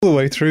the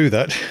way through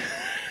that.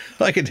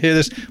 I could hear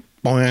this.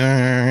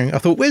 Boing. I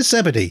thought, where's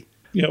Zebedee?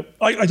 Yeah,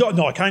 I don't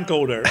know. I can't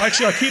go there.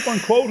 Actually, I keep on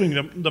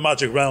quoting the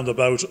Magic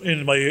Roundabout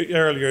in my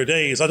earlier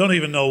days. I don't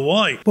even know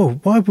why. Well,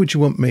 why would you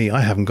want me?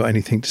 I haven't got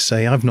anything to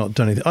say. I've not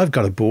done anything. I've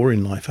got a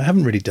boring life. I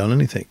haven't really done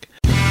anything.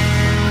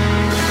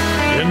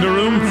 In the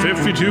room,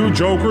 52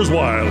 Jokers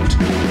Wild.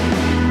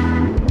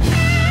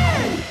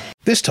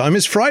 This time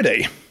it's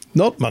Friday,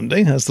 not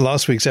Monday, as the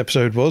last week's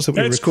episode was that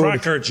we recorded. It's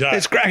Crackerjack.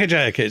 It's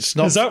Crackerjack. It's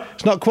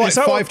not quite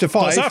 5 to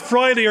 5. Was that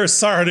Friday or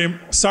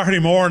Saturday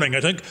morning?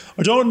 I think.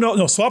 I don't know.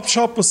 No, Swap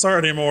Shop was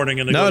Saturday morning.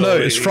 No,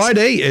 it's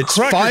Friday. It's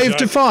 5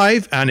 to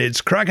 5, and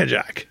it's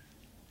Crackerjack.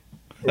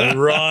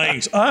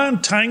 Right.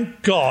 And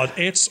thank God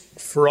it's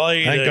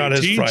Friday. Thank God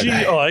it's Friday.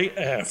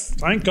 TGIF.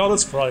 Thank God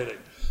it's Friday.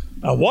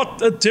 And what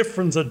a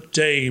difference a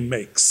day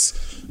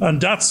makes.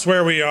 And that's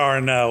where we are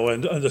now.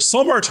 And the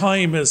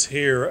summertime is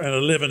here and the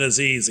living is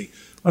easy.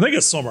 I think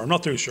it's summer. I'm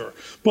not too sure.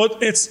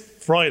 But it's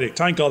Friday.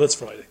 Thank God it's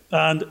Friday.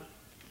 And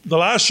the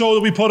last show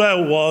that we put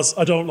out was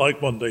I Don't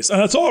Like Mondays.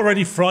 And it's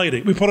already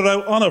Friday. We put it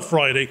out on a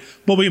Friday,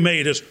 but we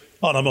made it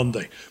on a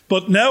Monday.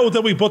 But now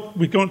that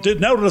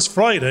now that it's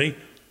Friday,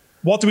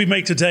 what do we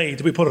make today?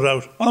 Do we put it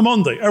out on a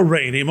Monday? A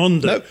rainy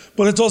Monday. Nope.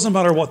 But it doesn't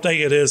matter what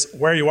day it is,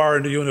 where you are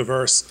in the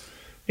universe.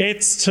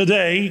 It's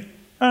today,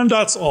 and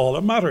that's all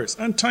that matters.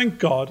 And thank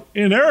God,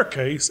 in our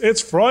case,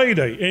 it's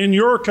Friday. In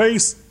your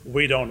case,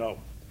 we don't know.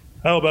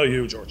 How about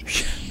you,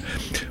 George?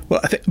 Well,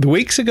 I think the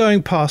weeks are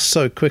going past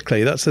so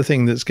quickly. That's the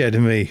thing that's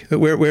getting me.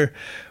 We're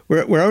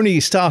only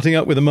starting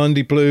up with the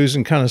Monday blues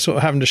and kind of sort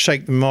of having to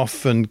shake them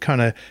off and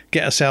kind of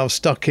get ourselves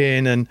stuck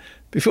in. And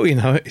before you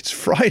know it, it's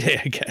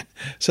Friday again.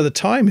 So the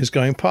time is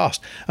going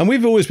past. And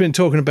we've always been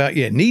talking about,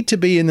 need to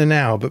be in the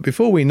now. But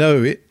before we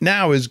know it,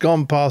 now has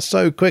gone past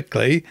so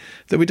quickly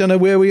that we don't know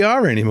where we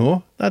are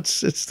anymore.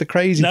 It's the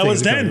crazy thing. Now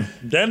is then.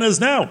 Then is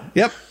now.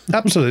 Yep,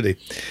 absolutely.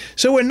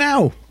 So we're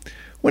now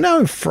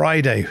in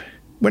Friday.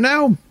 We're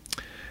now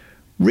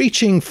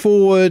reaching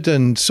forward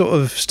and sort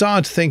of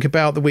start to think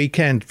about the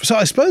weekend. So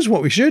I suppose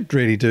what we should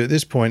really do at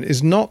this point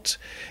is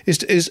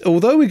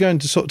although we're going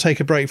to sort of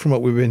take a break from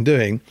what we've been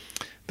doing,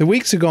 the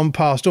weeks have gone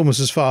past almost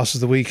as fast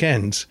as the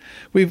weekends.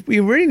 We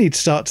really need to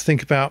start to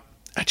think about,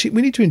 actually,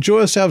 we need to enjoy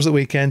ourselves at the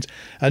weekend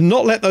and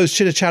not let those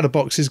chitter-chatter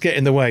boxes get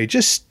in the way.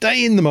 Just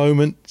stay in the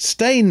moment,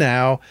 stay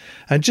now,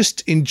 and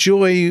just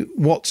enjoy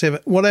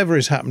whatever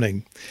is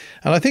happening.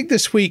 And I think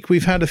this week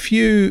we've had a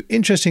few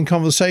interesting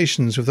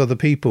conversations with other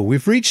people.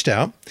 We've reached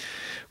out.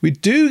 We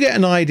do get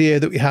an idea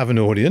that we have an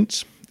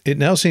audience. It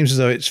now seems as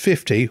though it's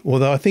 50,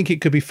 although I think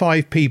it could be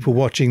 5 people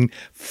watching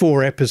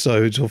 4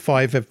 episodes or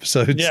 5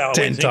 episodes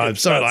 10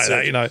 times, something like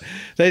that.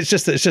 It's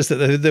just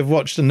that they've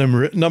watched a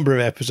number of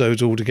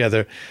episodes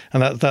altogether,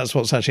 and that's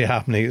what's actually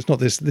happening. It's not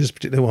this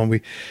particular one.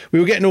 We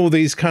were getting all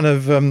these kind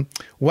of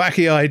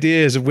wacky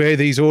ideas of where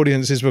these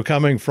audiences were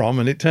coming from,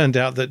 and it turned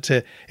out that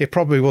it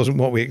probably wasn't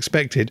what we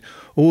expected.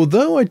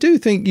 Although I do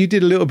think you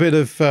did a little bit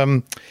of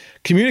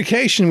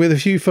communication with a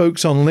few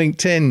folks on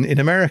LinkedIn in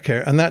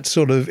America, and that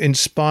sort of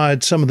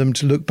inspired some of them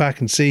to look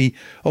back and see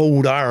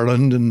old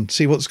Ireland and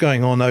see what's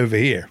going on over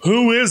here.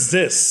 Who is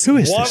this?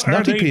 What are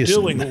Nutty they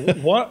Pearson?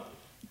 doing? What?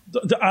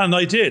 And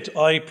I did.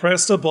 I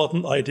pressed a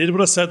button. I did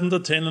what I said in the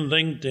tin on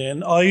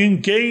LinkedIn. I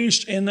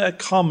engaged in a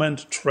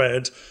comment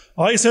thread.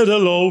 I said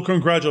hello,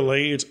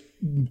 congratulate.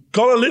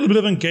 Got a little bit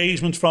of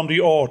engagement from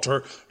the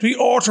author. The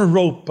author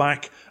wrote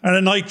back, and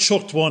then I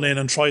chucked one in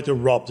and tried to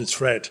rob the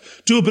thread.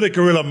 Do a bit of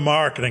guerrilla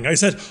marketing. I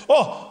said,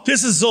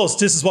 this is us.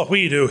 This is what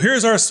we do.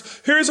 Here's our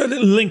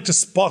little link to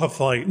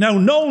Spotify. Now,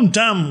 known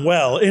damn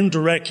well,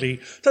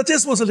 indirectly, that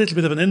this was a little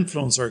bit of an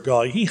influencer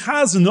guy. He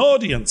has an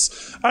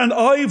audience. And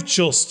I've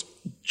just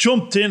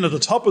jumped in at the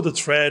top of the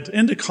thread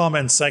in the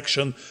comment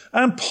section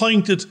and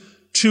pointed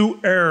to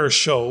our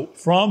show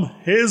from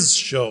his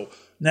show.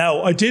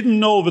 Now, I didn't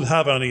know if it would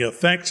have any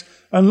effect.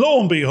 And lo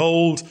and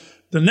behold,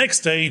 the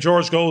next day,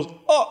 George goes,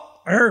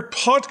 our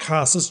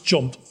podcast has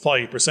jumped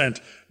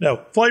 5%.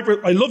 Now,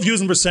 I love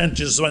using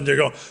percentages when they're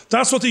going,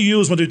 that's what they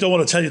use when they don't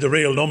want to tell you the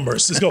real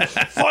numbers. They go,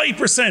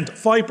 5%.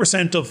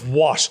 5% of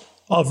what?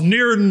 Of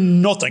near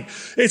nothing.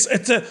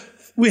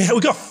 We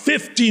got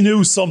 50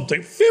 new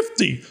something.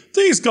 50.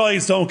 These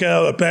guys don't get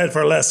out of bed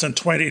for less than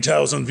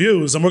 20,000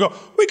 views. And we got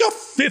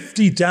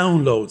 50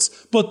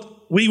 downloads.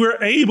 But we were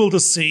able to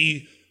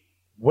see,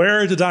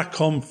 where did that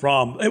come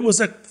from? It was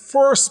a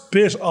first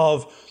bit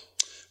of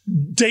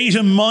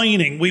data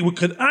mining. We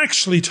could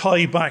actually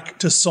tie back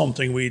to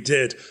something we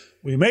did.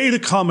 We made a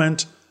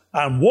comment,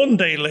 and one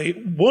day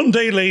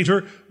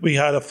later, we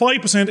had a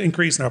 5%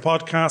 increase in our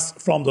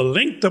podcast from the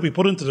link that we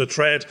put into the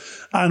thread.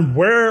 And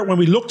when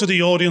we looked at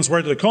the audience,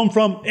 where did it come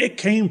from? It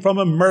came from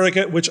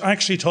America, which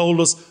actually told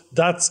us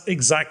that's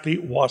exactly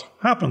what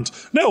happened.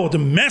 Now, the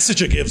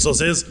message it gives us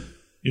is,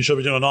 you should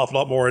be doing an awful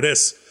lot more of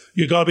this.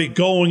 You got to be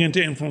going into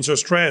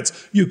influencers'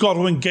 threads. You got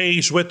to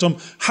engage with them.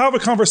 Have a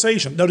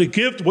conversation. Now,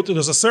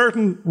 there's a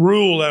certain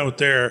rule out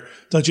there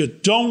that you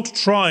don't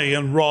try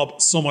and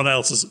rob someone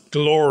else's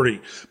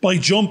glory by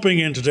jumping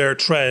into their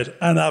thread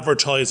and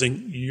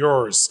advertising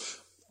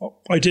yours.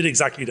 I did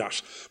exactly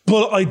that.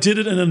 But I did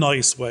it in a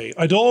nice way.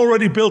 I'd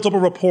already built up a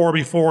rapport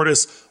before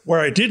this where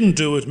I didn't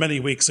do it many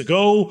weeks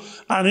ago.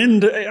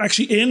 And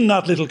in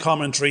that little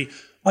commentary,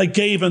 I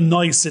gave a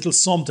nice little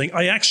something.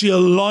 I actually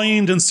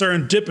aligned in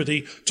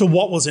serendipity to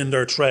what was in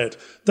their thread.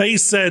 They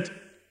said,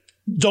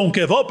 don't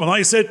give up. And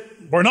I said,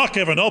 we're not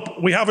giving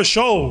up. We have a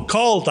show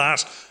called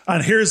that.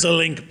 And here's a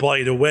link,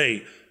 by the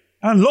way.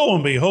 And lo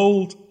and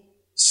behold,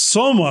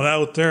 someone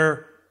out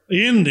there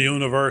in the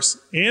universe,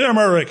 in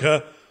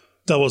America,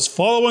 that was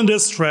following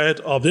this thread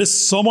of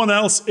this someone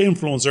else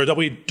influencer that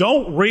we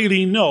don't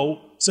really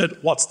know said,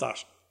 what's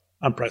that?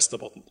 And pressed the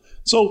button.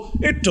 So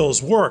it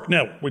does work.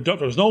 Now,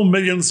 there's no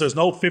millions, there's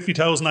no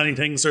 50,000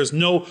 anythings,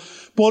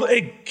 but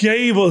it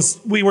gave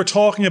us, we were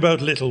talking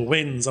about little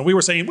wins and we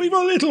were saying, we've a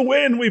little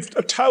win, we've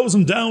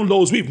 1,000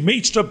 downloads, we've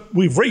reached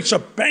a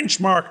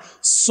benchmark,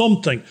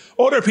 something.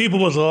 Other people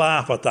would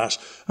laugh at that.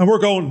 And we're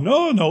going,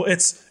 no,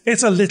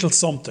 it's a little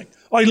something.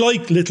 I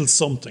like little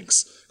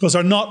somethings because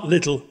they're not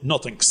little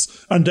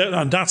nothings. And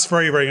that's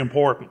very, very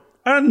important.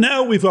 And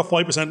now we've got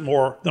 5%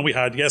 more than we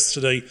had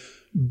yesterday.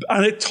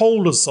 And it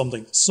told us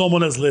something.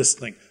 Someone is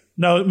listening.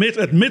 Now,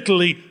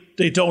 admittedly,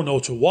 they don't know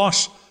to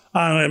what.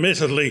 And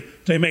admittedly,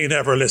 they may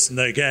never listen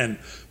again.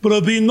 But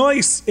it'd be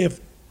nice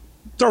if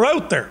they're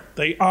out there.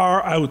 They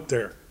are out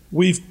there.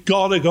 We've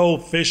got to go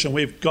fishing.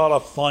 We've got to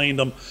find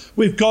them.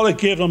 We've got to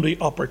give them the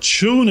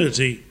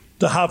opportunity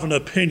to have an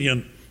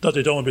opinion that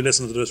they don't want to be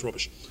listening to this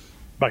rubbish.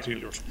 Back to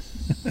you, George.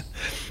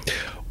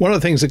 One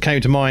of the things that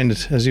came to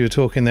mind as you were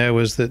talking there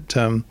was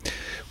that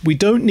we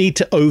don't need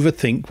to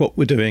overthink what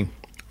we're doing.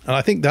 And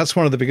I think that's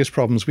one of the biggest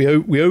problems. We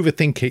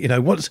overthink it.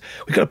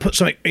 We've got to put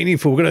something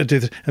meaningful. We're going to do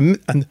this.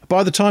 And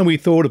by the time we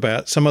thought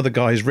about it, some other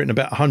guy's written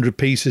about 100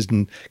 pieces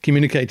and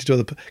communicated to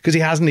other, because he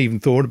hasn't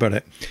even thought about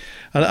it.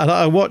 And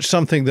I watched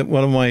something that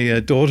one of my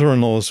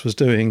daughter-in-laws was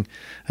doing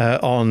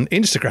on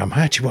Instagram.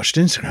 I actually watched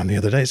Instagram the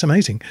other day. It's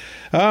amazing.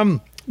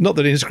 Not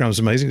that Instagram's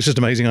amazing. It's just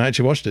amazing. I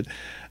actually watched it.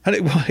 And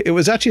it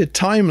was actually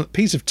a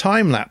piece of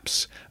time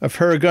lapse of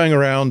her going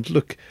around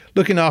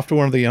looking after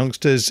one of the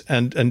youngsters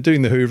and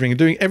doing the hoovering and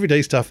doing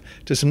everyday stuff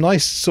to some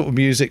nice sort of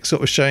music,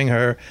 sort of showing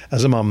her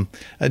as a mum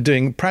and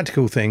doing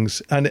practical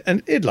things. And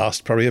it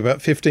lasts probably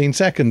about 15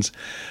 seconds.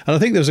 And I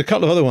think there was a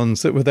couple of other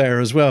ones that were there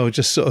as well,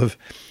 just sort of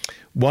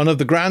one of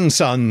the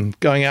grandson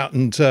going out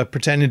and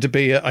pretending to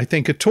be, I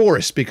think, a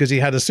tourist because he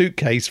had a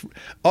suitcase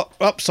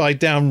upside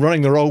down,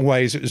 running the wrong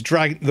way. So it was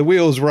dragging, the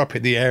wheels were up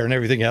in the air and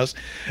everything else.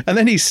 And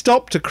then he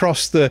stopped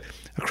across the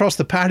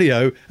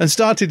patio and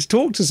started to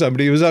talk to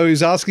somebody who was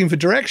always asking for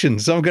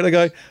directions. So I'm going to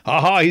go,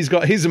 aha, he's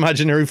got his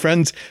imaginary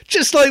friends,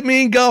 just like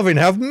me and Garvin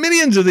have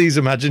millions of these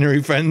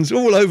imaginary friends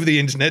all over the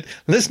internet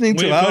listening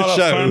to our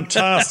show.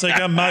 Fantastic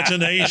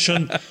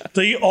imagination.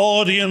 The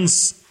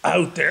audience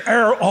out there,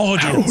 our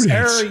audience,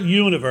 our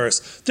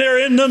universe,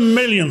 they're in the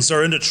millions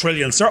or in the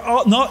trillions. They're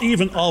not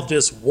even of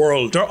this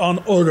world. They're on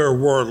other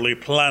worldly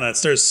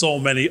planets. There's so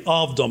many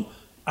of them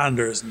and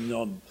there's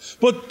none.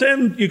 But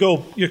then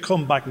you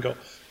come back and go,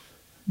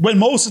 when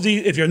most of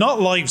if you're not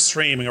live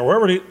streaming or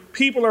wherever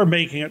people are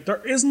making it,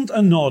 there isn't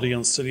an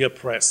audience till you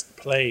press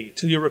play,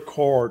 till you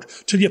record,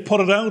 till you put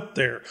it out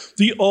there.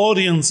 The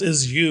audience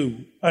is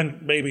you,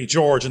 and maybe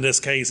George in this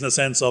case, in the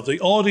sense of the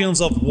audience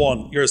of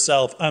one,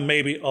 yourself, and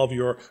maybe of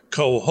your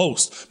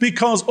co-host.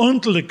 Because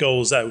until it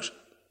goes out,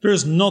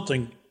 there's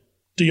nothing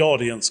the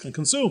audience can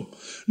consume.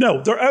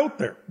 No, they're out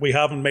there. We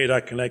haven't made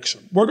that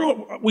connection.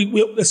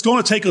 It's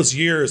going to take us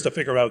years to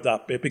figure out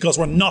that bit because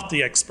we're not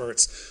the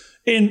experts.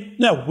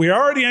 Now, we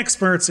are the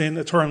experts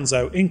it turns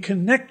out, in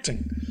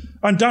connecting.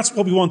 And that's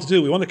what we want to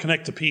do. We want to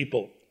connect to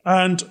people.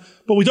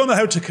 But we don't know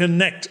how to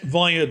connect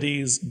via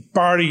these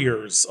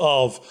barriers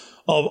of,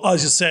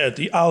 as you said,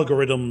 the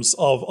algorithms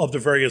of the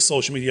various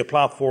social media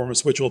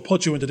platforms, which will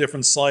put you into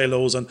different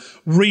silos and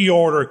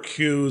reorder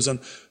queues. And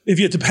if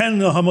you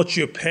depend on how much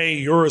you pay,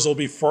 yours will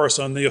be first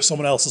and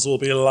someone else's will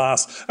be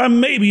last.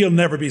 And maybe you'll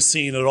never be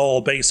seen at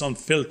all based on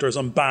filters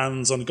and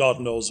bans and God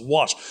knows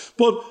what.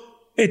 But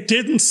it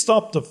didn't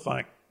stop the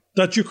fact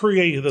that you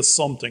created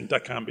something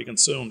that can be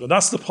consumed. And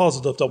that's the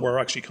positive that we're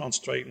actually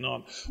concentrating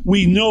on.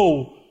 We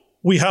know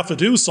we have to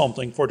do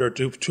something for there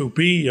to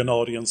be an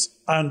audience,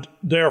 and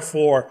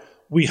therefore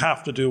we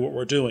have to do what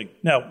we're doing.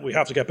 Now, we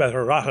have to get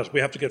better at it. We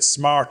have to get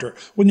smarter.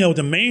 Well,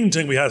 the main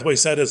thing we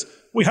said is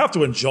we have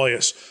to enjoy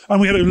it. And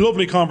we had a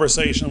lovely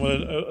conversation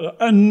with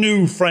a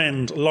new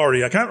friend,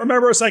 Laurie. I can't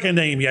remember her second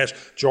name yet.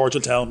 George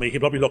will tell me.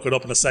 He'll probably look it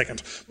up in a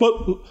second. But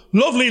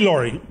lovely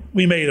Laurie,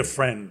 we made a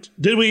friend.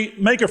 Did we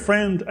make a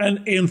friend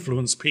and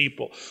influence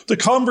people? The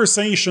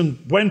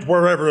conversation went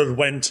wherever it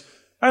went.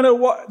 And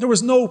there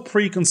was no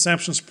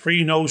preconceptions,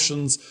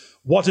 pre-notions.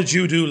 What did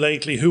you do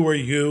lately? Who are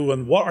you?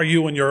 And what are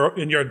you in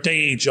your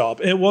day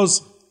job? It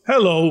was,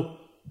 hello,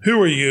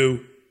 who are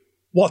you?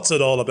 What's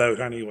it all about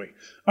anyway?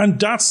 And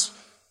that's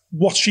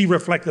what she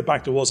reflected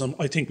back to us, and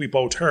I think we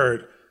both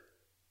heard.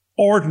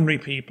 Ordinary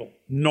people,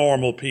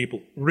 normal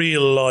people,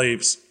 real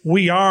lives.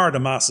 We are the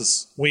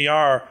masses.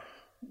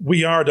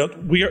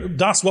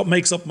 That's what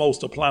makes up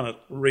most of the planet.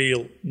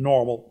 Real,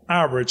 normal,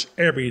 average,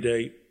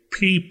 everyday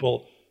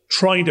people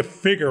trying to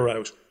figure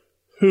out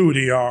who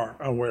they are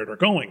and where they're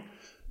going.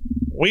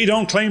 We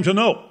don't claim to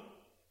know.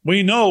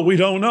 We know we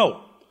don't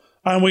know.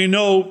 And we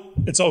know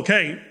it's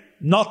okay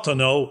not to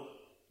know.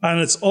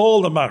 And it's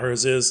all that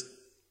matters is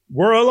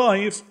we're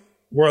alive,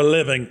 we're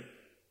living.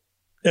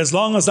 As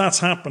long as that's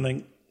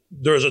happening,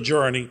 there's a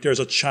journey, there's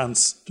a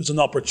chance, there's an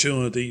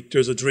opportunity,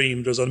 there's a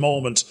dream, there's a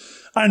moment.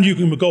 And you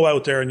can go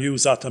out there and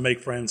use that to make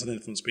friends and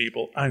influence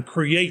people and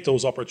create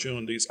those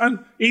opportunities. And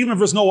even if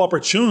there's no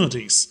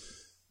opportunities,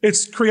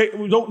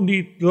 we don't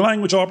need,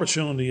 language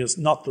opportunity is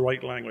not the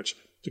right language.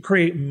 To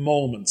create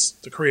moments,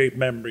 to create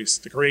memories,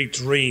 to create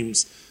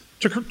dreams,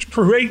 to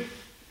create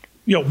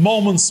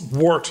moments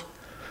worth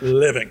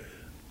living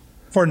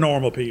for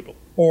normal people,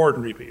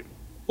 ordinary people,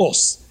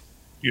 us,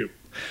 you.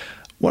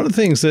 One of the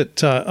things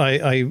that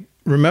I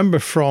remember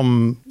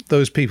from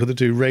those people that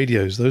do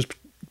radios, those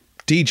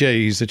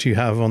DJs that you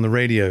have on the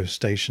radio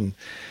station,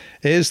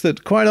 is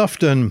that quite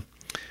often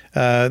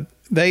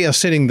they are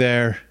sitting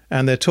there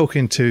and they're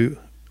talking to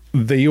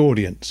the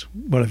audience,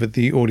 whatever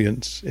the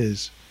audience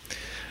is.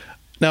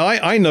 Now,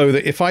 I know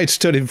that if I'd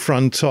stood in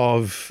front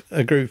of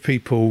a group of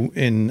people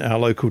in our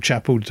local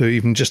chapel to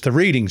even just the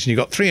readings, and you've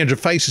got 300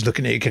 faces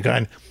looking at you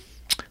going,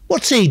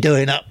 what's he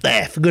doing up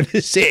there, for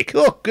goodness sake?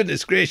 Oh,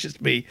 goodness gracious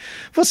me.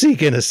 What's he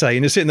going to say?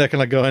 And you're sitting there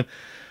kind of going,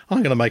 I'm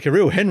going to make a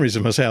real Henry's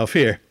of myself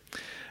here.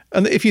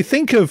 And if you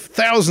think of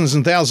thousands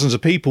and thousands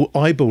of people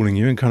eyeballing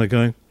you and kind of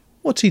going,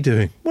 what's he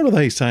doing? What are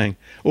they saying?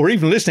 Or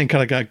even listening,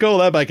 kind of going,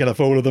 God, they're making a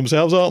fool of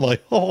themselves, aren't they?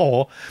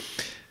 Oh.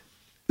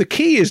 The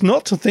key is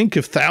not to think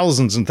of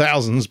thousands and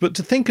thousands, but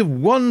to think of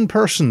one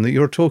person that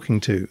you're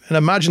talking to and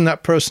imagine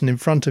that person in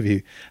front of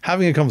you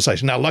having a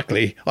conversation. Now,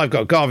 luckily, I've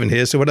got Garvin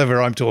here, so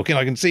whenever I'm talking,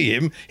 I can see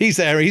him. He's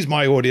there. He's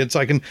my audience.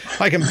 I can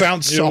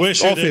bounce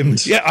off him.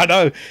 Yeah, I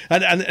know.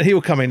 And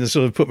he'll come in and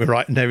sort of put me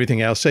right and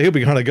everything else. So he'll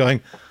be kind of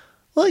going,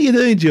 what are you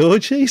doing,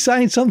 George? He's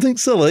saying something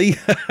silly.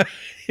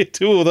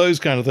 Do all those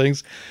kind of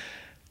things.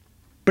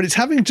 But it's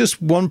having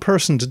just one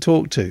person to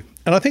talk to.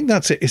 And I think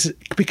that's it. It's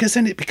because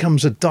then it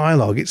becomes a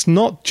dialogue. It's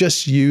not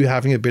just you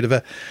having a bit of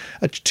a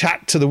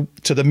chat to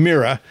the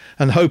mirror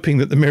and hoping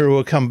that the mirror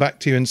will come back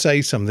to you and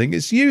say something.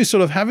 It's you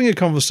sort of having a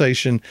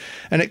conversation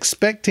and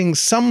expecting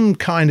some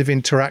kind of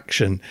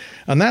interaction.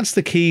 And that's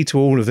the key to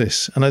all of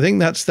this. And I think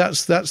that's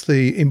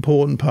the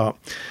important part.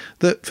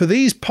 That for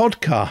these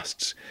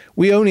podcasts,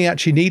 we only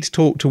actually need to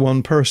talk to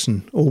one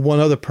person or one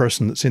other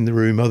person that's in the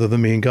room other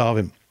than me and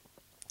Garvin.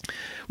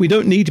 We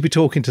don't need to be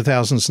talking to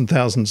thousands and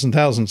thousands and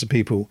thousands of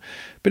people.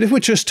 But if we're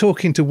just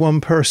talking to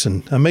one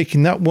person and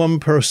making that one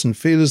person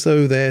feel as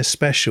though they're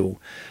special,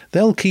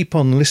 they'll keep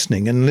on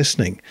listening and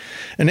listening.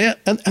 And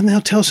they'll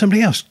tell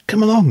somebody else,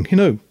 come along,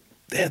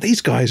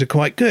 these guys are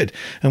quite good.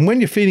 And when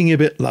you're feeling a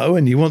bit low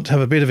and you want to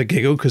have a bit of a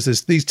giggle because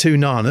there's these two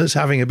nanas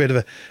having a bit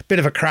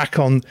of a crack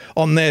on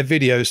their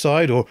video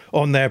side or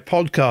on their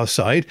podcast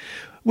side,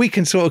 we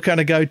can sort of kind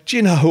of go, do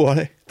you know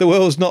what? The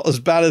world's not as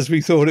bad as we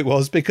thought it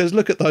was because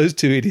look at those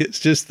two idiots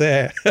just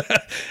there.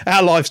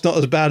 Our life's not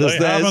as bad as theirs.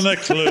 They haven't a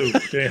clue.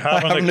 They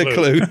haven't a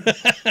clue.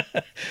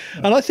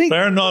 And I think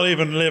they're not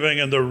even living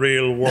in the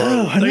real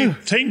world. No, they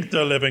think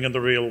they're living in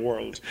the real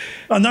world.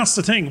 And that's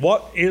the thing.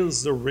 What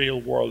is the real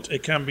world?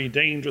 It can be a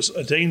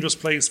dangerous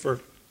place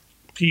for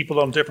people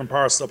on different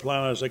parts of the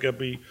planet. It could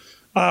be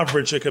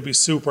average, it could be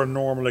super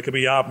normal, it could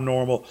be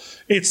abnormal.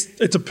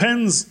 It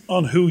depends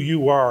on who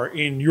you are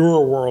in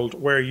your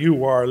world, where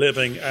you are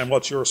living and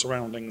what your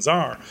surroundings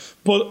are.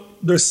 But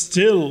there's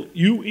still,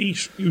 you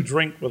eat, you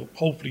drink, well,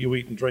 hopefully you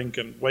eat and drink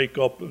and wake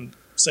up and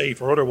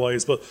safe or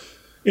otherwise. But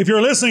if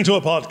you're listening to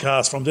a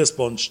podcast from this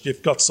bunch,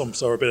 you've got some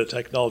sort of bit of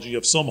technology, you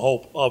have some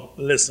hope of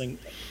listening,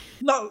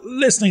 not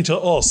listening to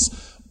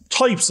us,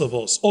 types of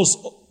us and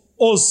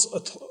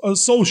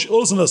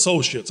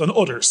associates and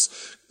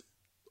others.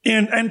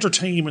 In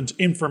entertainment,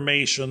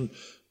 information,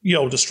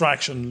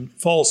 distraction,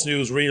 false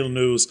news, real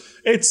news.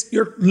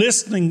 You're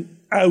listening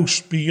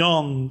out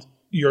beyond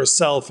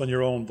yourself and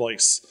your own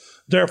voice.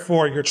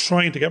 Therefore, you're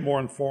trying to get more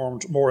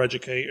informed, more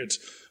educated,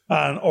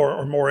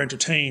 or more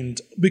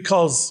entertained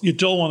because you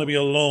don't want to be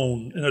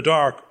alone in a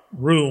dark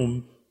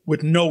room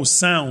with no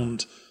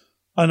sound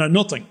and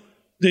nothing.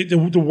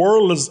 The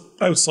world is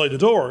outside the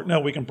door.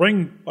 Now, we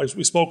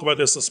spoke about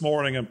this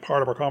morning in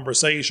part of our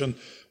conversation,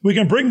 we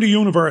can bring the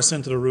universe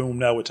into the room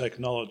now with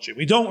technology.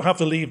 We don't have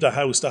to leave the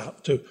house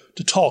to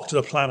talk to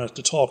the planet,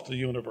 to talk to the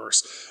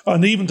universe,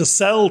 and even to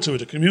sell to it,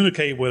 to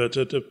communicate with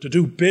it, to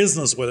do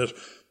business with it.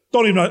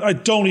 I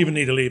don't even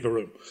need to leave the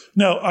room.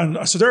 Now,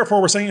 and so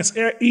therefore we're saying it's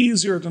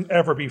easier than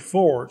ever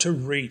before to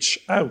reach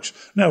out.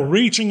 Now,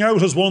 reaching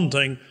out is one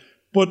thing,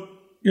 but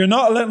you're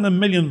not letting a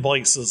million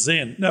voices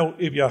in. Now,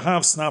 if you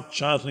have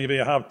Snapchat and if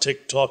you have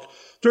TikTok,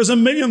 there's a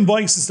million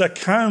voices that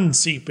can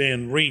seep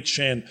in, reach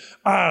in,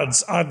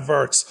 ads,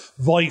 adverts,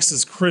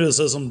 voices,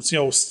 criticisms,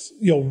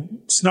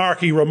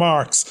 snarky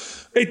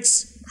remarks.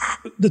 It's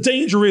the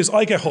danger is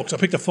I get hooked. I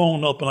pick the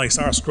phone up and I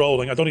start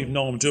scrolling. I don't even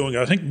know I'm doing it.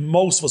 I think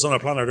most of us on our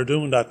planet are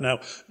doing that now.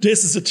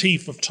 This is a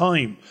thief of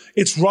time.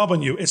 It's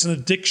robbing you. It's an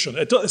addiction.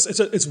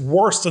 It's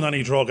worse than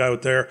any drug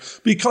out there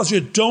because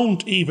you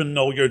don't even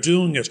know you're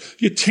doing it.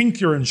 You think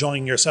you're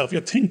enjoying yourself.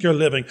 You think you're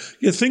living.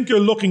 You think you're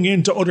looking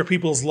into other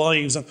people's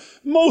lives. And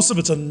most of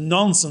it's a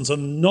nonsense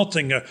and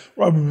nothing, a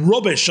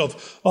rubbish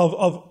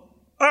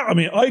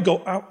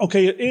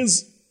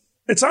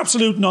it's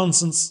absolute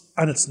nonsense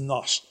and it's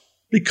not.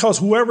 Because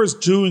whoever's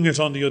doing it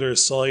on the other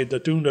side, they're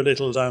doing their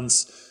little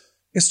dance,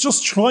 it's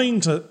just trying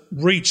to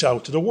reach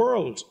out to the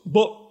world.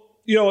 But,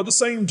 at the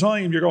same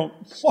time, you're going,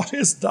 what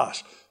is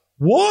that?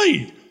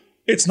 Why?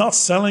 It's not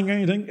selling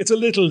anything. It's a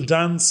little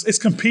dance. It's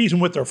competing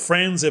with their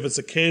friends if it's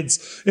the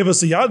kids. If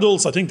it's the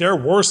adults, I think they're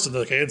worse than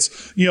the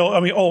kids.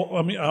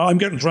 I'm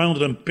getting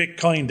drowned in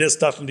Bitcoin, this,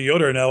 that, and the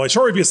other now. I'm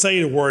sure if you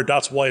say the word,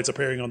 that's why it's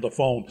appearing on the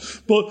phone.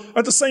 But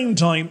at the same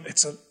time,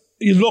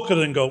 you look at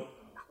it and go,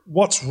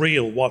 what's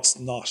real, what's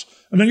not?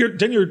 And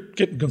then you're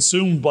getting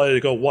consumed by it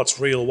and go, what's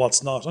real,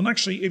 what's not? And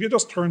actually, if you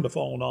just turn the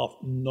phone off,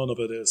 none of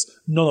it is.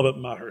 None of it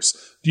matters.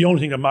 The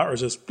only thing that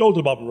matters is go to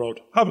the bottom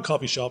road, have a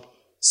coffee shop,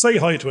 say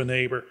hi to a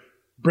neighbour,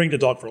 bring the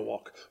dog for a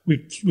walk.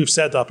 We've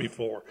said that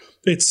before.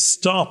 It's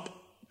stop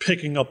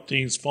picking up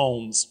these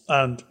phones.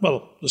 And,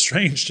 well, the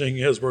strange thing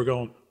is we're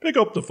going, pick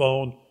up the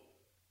phone,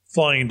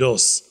 find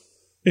us.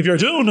 If you're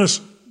doing it,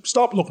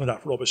 stop looking at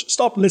that rubbish.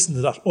 Stop listening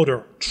to that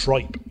other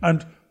tripe.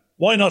 And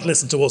why not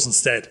listen to us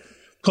instead?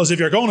 Because if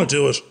you're going to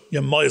do it,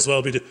 you might as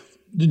well be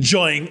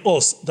enjoying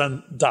us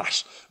than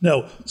that.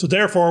 Now, so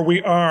therefore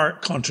we are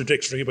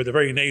contradictory by the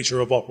very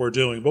nature of what we're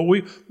doing. But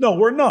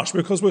we're not,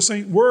 because we're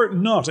saying we're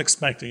not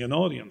expecting an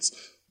audience.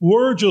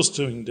 We're just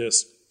doing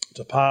this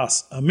to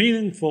pass a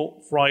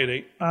meaningful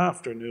Friday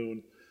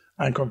afternoon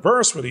and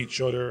converse with each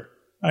other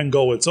and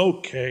go, it's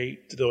okay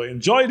to do it.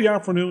 Enjoy the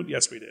afternoon?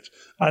 Yes, we did.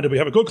 And did we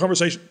have a good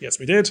conversation? Yes,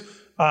 we did.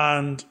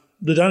 And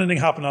did anything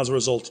happen as a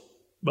result?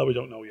 Well, we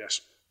don't know yet.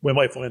 We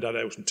might find that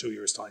out in 2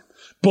 years' time.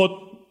 But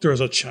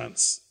there's a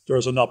chance.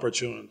 There's an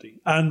opportunity.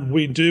 And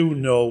we do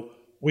know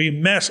we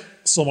met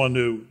someone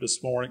new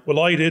this morning. Well,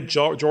 I did.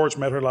 George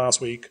met her last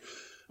week.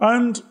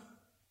 And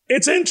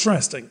it's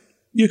interesting.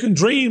 You can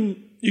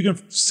dream. You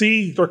can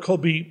see there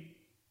could be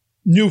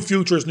new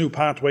futures, new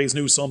pathways,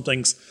 new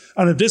somethings.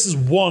 And if this is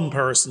one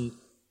person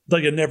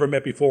that you never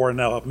met before and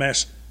now have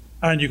met,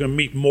 and you can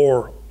meet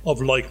more of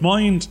like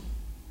mind,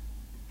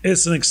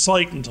 it's an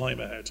exciting time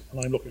ahead, and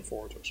I'm looking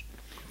forward to it.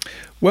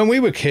 When we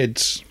were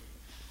kids,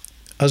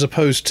 as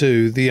opposed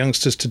to the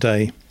youngsters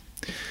today,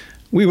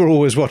 we were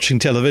always watching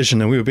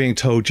television and we were being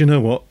told, you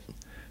know what?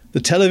 The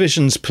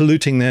television's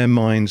polluting their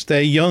minds.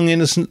 Their young,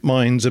 innocent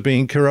minds are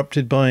being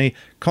corrupted by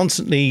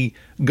constantly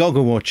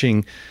goggle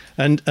watching.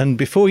 And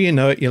before you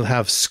know it, you'll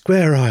have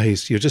square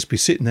eyes. You'll just be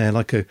sitting there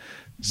like a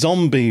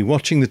zombie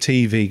watching the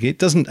TV. It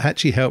doesn't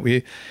actually help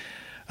you.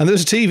 And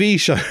there's a TV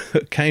show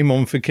that came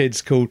on for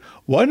kids called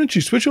Why Don't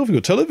You Switch Off Your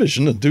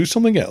Television and Do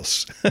Something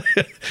Else?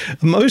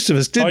 Most of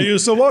us didn't. I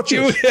used to watch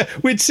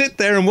it. We'd sit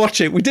there and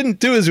watch it. We didn't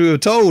do as we were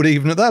told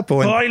even at that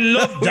point. Oh, I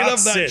love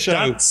that show.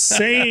 That's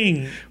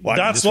saying.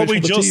 That's what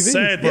we just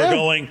said. We're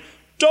going,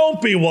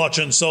 don't be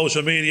watching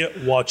social media.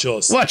 Watch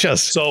us. Watch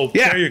us. So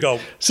there you go.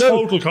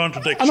 Total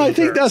contradiction. And I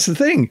think that's the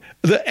thing.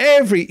 That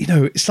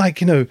it's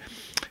like, in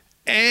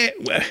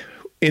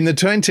the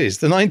 20s,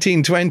 the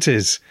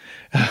 1920s,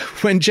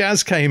 when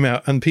jazz came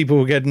out and people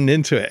were getting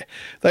into it,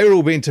 they were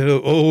all being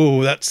told,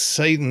 oh, that's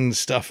Satan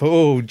stuff.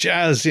 Oh,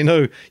 jazz,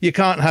 you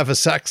can't have a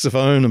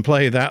saxophone and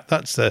play that.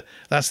 That's the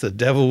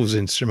devil's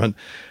instrument.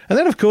 And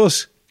then, of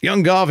course,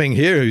 young Garving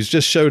here, who's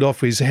just showed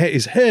off his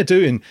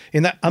hairdo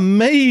in that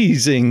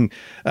amazing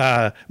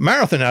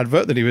marathon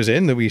advert that he was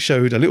in, that we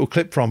showed a little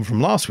clip from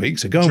last week.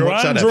 So go and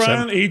watch that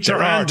episode.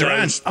 Duran.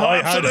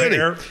 I had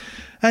hair.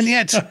 And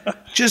yet,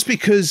 just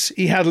because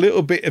he had a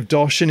little bit of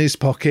dosh in his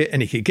pocket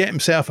and he could get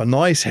himself a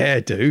nice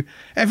hairdo,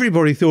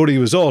 everybody thought he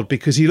was odd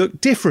because he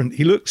looked different.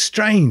 He looked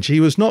strange. He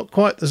was not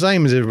quite the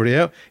same as everybody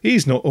else.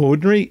 He's not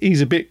ordinary.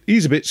 He's a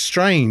bit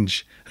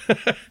strange.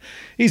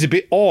 He's a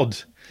bit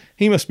odd.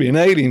 He must be an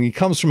alien. He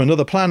comes from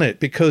another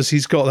planet because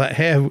he's got that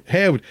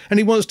hair and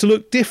he wants to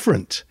look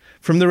different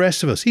from the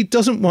rest of us. He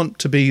doesn't want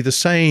to be the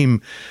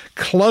same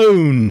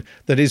clone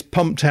that is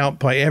pumped out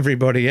by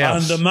everybody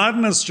else. And the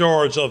madness,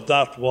 George, of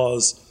that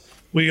was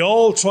we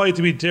all tried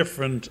to be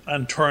different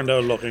and turned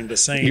out looking the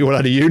same. You all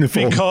had a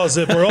uniform. Because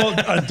if we're all,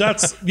 and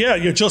that's,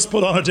 you just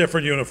put on a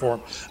different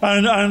uniform.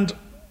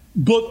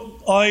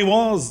 But I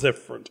was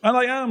different, and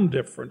I am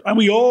different, and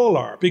we all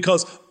are.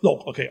 Because,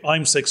 look, okay,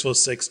 I'm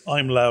 6'6",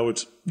 I'm loud,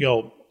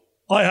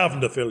 I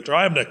haven't a filter,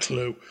 I haven't a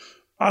clue.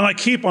 And I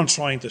keep on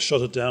trying to shut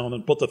it down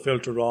and put the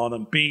filter on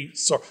and be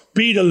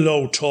the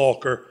low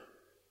talker.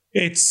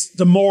 It's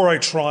the more I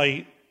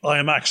try, I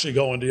am actually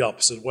going the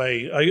opposite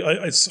way.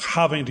 It's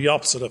having the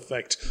opposite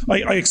effect.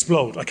 I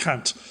explode. I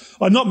can't.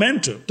 I'm not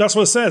meant to. That's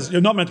what it says.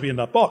 You're not meant to be in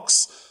that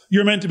box.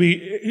 You're meant to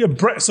be.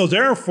 So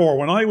therefore,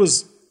 when I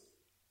was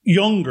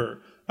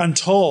younger and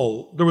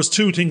tall, there was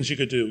two things you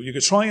could do. You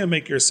could try and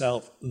make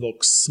yourself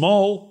look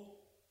small,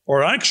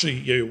 Or actually,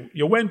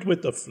 you went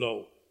with the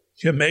flow.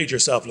 You made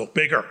yourself look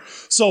bigger.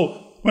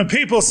 So when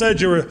people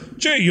said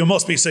you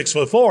must be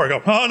 6'4", I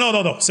go, oh,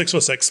 no,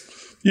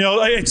 6'6". You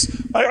know,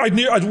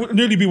 I'd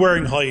nearly be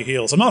wearing high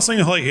heels. I'm not saying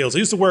high heels. I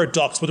used to wear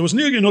Docs, but there was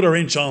nearly another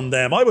inch on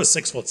them. I was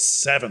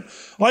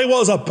 6'7". I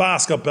was a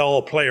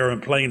basketball player in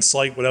plain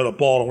sight without a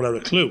ball and without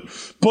a clue.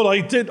 But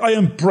I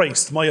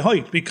embraced my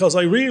height because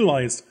I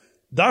realised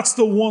that's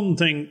the one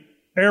thing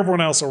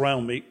everyone else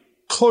around me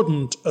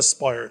couldn't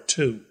aspire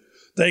to.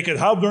 They could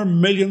have their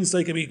millions,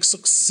 they could be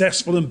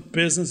successful in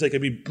business, they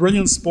could be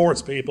brilliant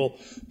sports people,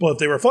 but if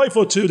they were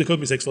 5'2", they couldn't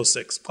be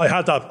 6'6". I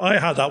had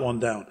that one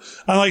down.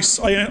 And I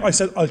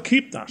said, I'll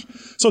keep that.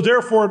 So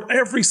therefore,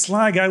 every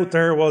slag out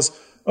there was,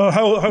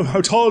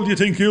 how tall do you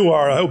think you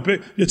are? How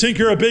big? You think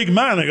you're a big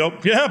man? I go,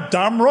 yeah,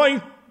 damn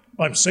right.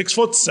 I'm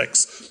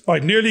 6'6".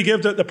 I'd nearly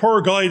give the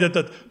poor guy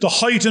the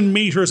height in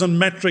meters and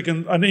metric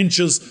and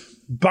inches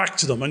back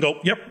to them and go,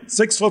 yep,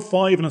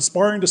 6'5" and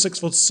aspiring to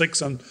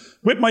 6'6", and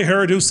with my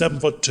hairdo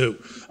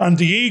 7'2", and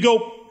the ego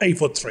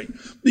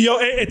 8'3". You know,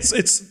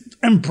 it's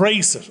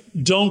embrace it.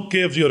 Don't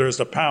give the others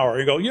the power.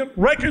 You go, you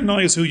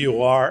recognize who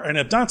you are, and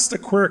if that's the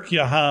quirk you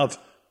have,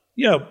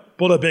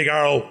 put a big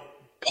arrow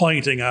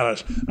pointing at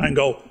it and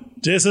go,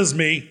 this is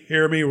me.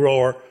 Hear me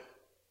roar.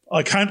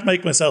 I can't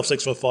make myself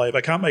 6'5".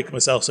 I can't make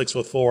myself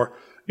 6'4".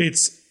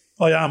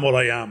 I am what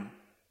I am.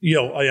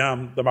 I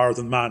am the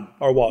marathon man,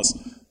 or was.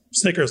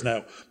 Snickers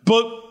now.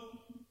 But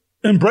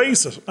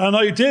embrace it. And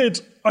I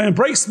did. I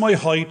embraced my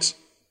height,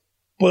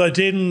 but I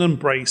didn't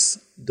embrace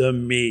the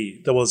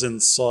me that was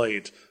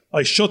inside.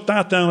 I shut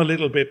that down a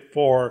little bit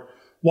for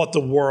what the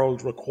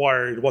world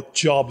required, what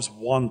jobs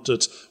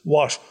wanted,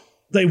 what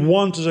they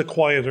wanted a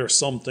quieter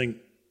something.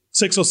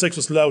 606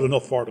 was loud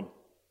enough for them.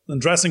 And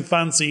dressing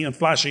fancy and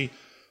flashy,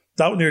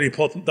 that nearly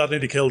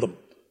killed them.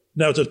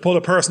 Now, to put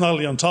a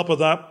personality on top of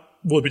that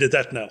would be the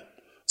death knell.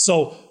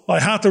 So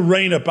I had to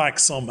rein it back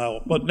somehow.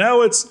 But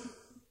now it's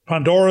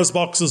Pandora's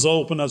box is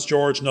open, as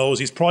George knows.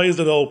 He's prized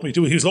it open. He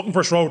was looking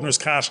for Schrodinger's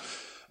cat,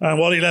 and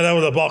what he let out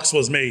of the box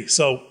was me.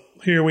 So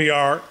here we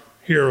are,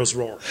 heroes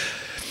roar.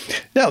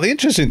 Now, the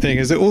interesting thing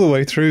is that all the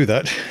way through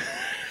that,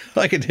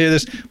 I could hear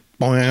this.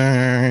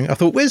 Boing. I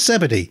thought, where's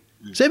Zebedee?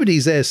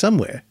 Zebedee's there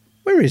somewhere.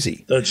 Where is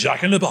he? The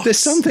Jack in the Box. There's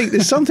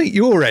something at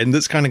your end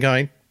that's kind of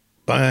going.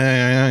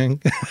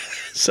 Bang.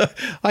 So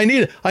I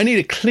need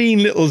a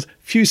clean little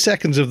few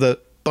seconds of the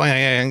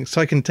bang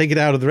so I can take it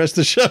out of the rest of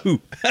the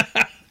show.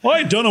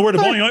 I don't know where the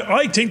boing.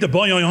 I think the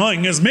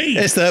boing is me.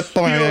 It's the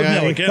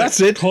boing. That's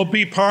it. Could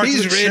be part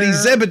he's of the really chair.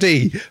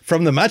 Zebedee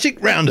from the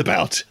Magic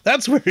Roundabout.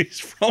 That's where he's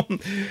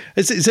from.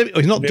 He's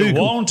not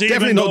Dougal. Won't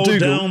Definitely even not go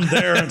Dougal. down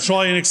there and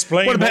try and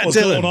explain what was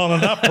Dylan? going on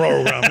in that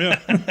program.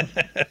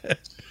 Yeah.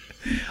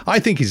 I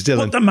think he's Dylan.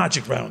 But the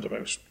Magic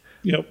Roundabout.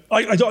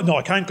 I don't know.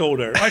 I can't go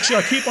there. Actually,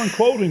 I keep on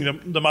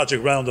quoting the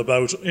Magic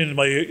Roundabout in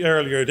my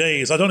earlier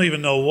days. I don't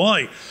even know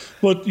why.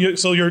 But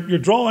so you're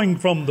drawing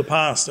from the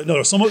past.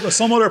 No, some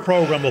other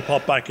program will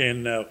pop back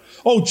in now.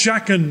 Oh,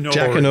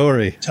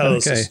 Jackanory. Tell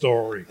us a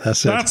story.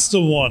 That's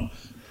the one.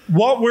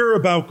 What we're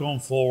about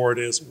going forward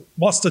is,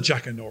 what's the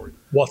Jackanory?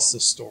 What's the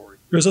story?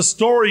 There's a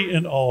story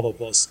in all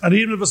of us. And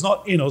even if it's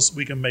not in us,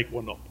 we can make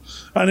one up.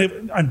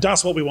 And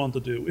that's what we want to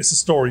do. It's a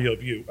story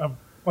of you.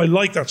 I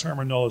like that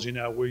terminology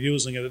now. We're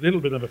using it a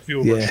little bit in a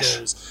few of our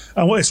shows.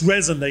 And it's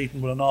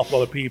resonating with an awful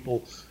lot of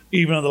people,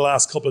 even in the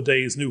last couple of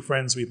days, new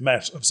friends we've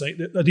met. I'm saying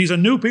that these are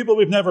new people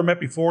we've never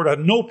met before that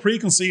had no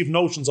preconceived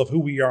notions of who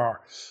we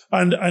are.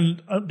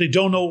 And they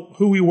don't know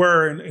who we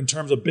were in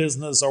terms of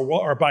business or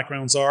what our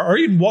backgrounds are, or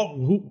even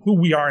who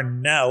we are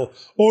now,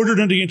 other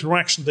than the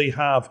interaction they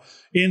have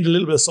in the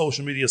little bit of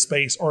social media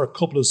space or a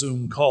couple of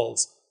Zoom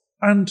calls.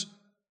 And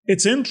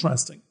it's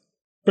interesting.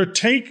 They're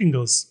taking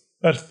us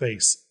at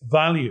face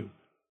value.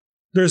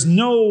 It doesn't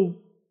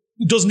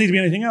need to be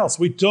anything else.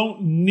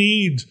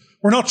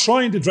 We're not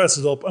trying to dress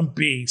it up and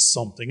be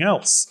something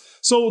else.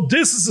 So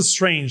this is a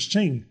strange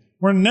thing.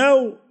 We're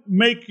now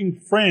making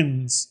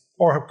friends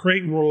or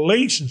creating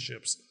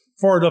relationships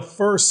for the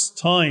first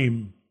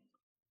time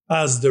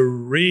as the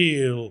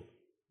real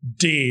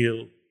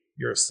deal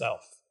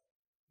yourself.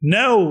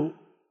 Now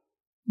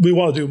we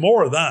want to do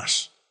more of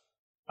that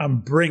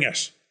and bring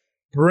it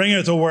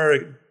to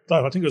where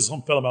I think there's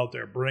some film out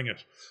there, Bring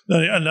It.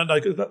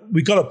 And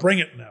we got to bring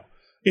it now.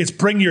 It's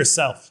bring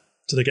yourself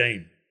to the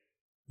game.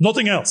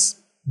 Nothing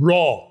else.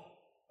 Raw.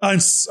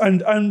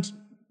 And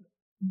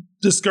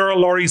this girl,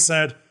 Laurie,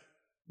 said,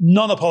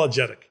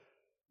 non-apologetic.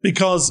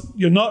 Because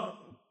you're not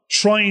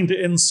trying to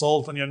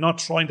insult and you're not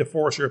trying to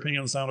force your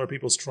opinions down other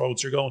people's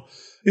throats. You're going,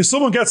 if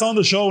someone gets on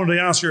the show and they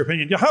ask your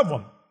opinion, you have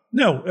one.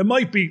 No, it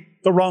might be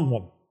the wrong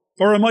one.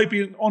 Or it might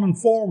be an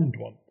uninformed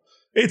one.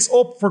 It's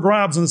up for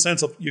grabs in the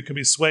sense of you can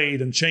be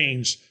swayed and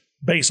changed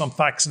based on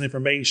facts and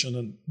information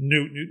and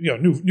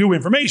new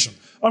information.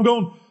 I'm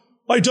going,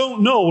 I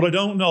don't know what I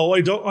don't know.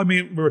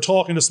 We were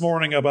talking this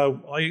morning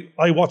about,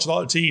 I watch a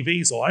lot of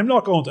TV, so I'm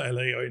not going to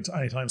LA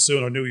anytime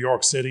soon or New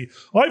York City.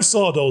 I've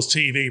saw those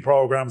TV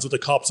programs with the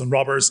cops and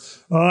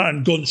robbers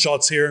and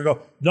gunshots here and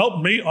go,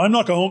 nope, I'm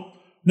not going.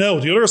 No,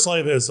 the other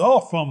side is,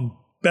 from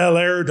Bel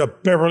Air to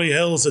Beverly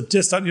Hills to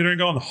this, that, and the other,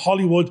 going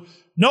Hollywood.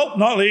 Nope,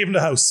 not leaving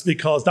the house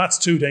because that's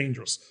too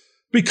dangerous.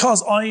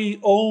 Because I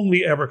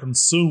only ever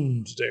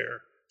consumed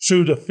there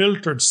through the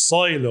filtered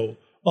silo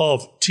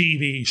of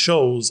TV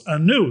shows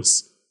and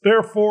news.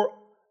 Therefore,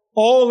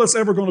 all that's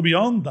ever going to be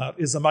on that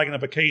is a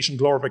magnification,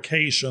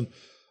 glorification,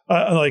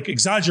 like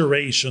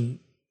exaggeration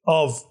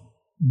of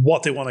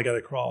what they want to get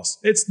across.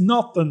 It's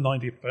not the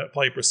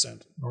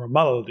 95%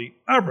 normality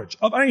average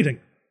of anything,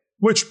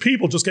 which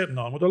people just getting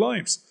on with their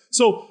lives.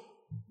 So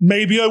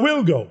maybe I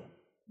will go,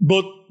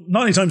 but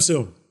not anytime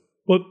soon.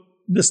 But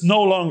it's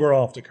no longer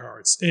off the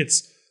cards.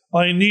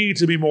 I need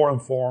to be more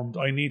informed.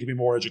 I need to be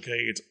more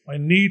educated. I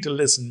need to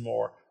listen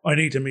more. I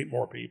need to meet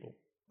more people.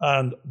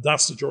 And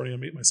that's the journey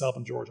myself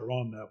and George are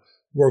on now.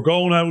 We're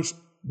going out.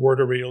 We're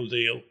the real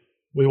deal.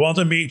 We want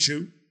to meet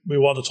you. We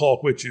want to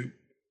talk with you.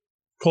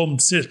 Come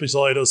sit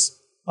beside us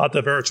at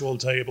the virtual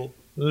table.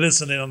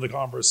 Listen in on the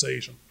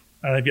conversation.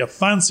 And if you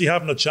fancy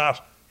having a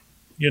chat,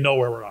 you know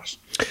where we're at.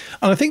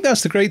 And I think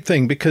that's the great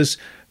thing, because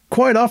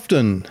quite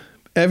often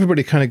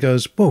everybody kind of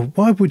goes, well,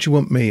 why would you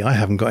want me? I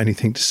haven't got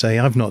anything to say.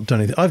 I've not done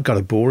anything. I've got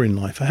a boring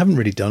life. I haven't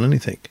really done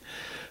anything.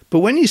 But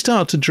when you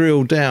start to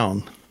drill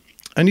down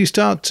and you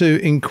start to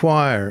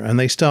inquire and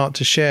they start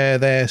to share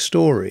their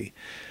story,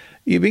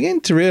 you begin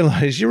to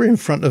realize you're in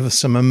front of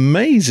some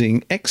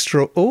amazing,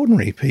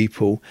 extraordinary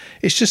people.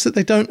 It's just that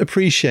they don't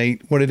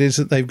appreciate what it is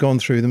that they've gone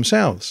through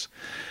themselves.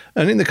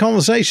 And in the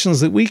conversations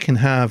that we can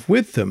have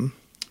with them,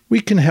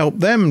 we can help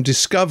them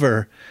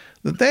discover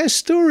that their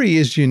story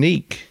is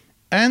unique.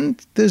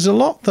 And there's a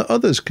lot that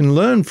others can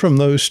learn from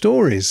those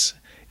stories,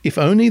 if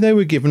only they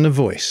were given a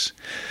voice.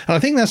 And I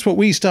think that's what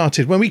we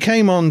started. When we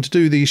came on to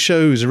do these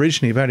shows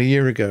originally about a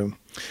year ago,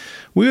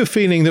 we were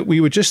feeling that we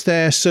were just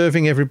there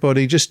serving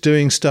everybody, just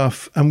doing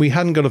stuff, and we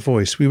hadn't got a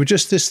voice. We were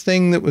just this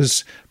thing that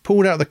was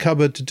pulled out of the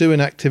cupboard to do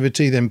an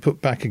activity, then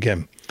put back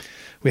again.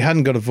 We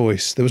hadn't got a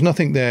voice. There was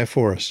nothing there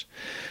for us.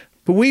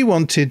 But we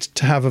wanted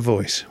to have a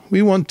voice.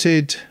 We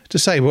wanted to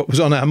say what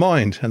was on our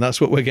mind, and that's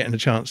what we're getting a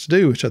chance to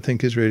do, which I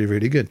think is really,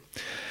 really good.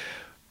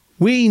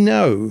 We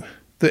know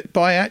that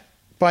by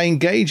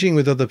engaging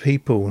with other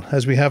people,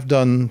 as we have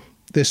done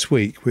this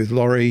week with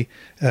Laurie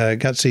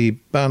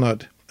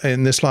Gatzi-Barnard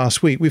in this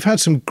last week, we've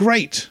had some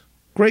great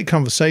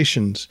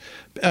conversations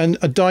and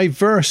a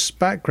diverse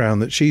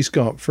background that she's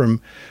got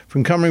from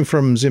coming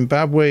from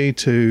Zimbabwe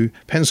to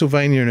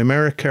Pennsylvania in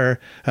America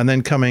and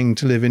then coming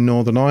to live in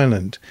Northern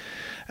Ireland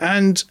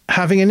and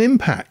having an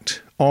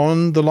impact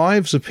on the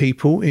lives of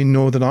people in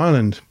Northern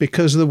Ireland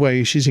because of the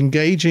way she's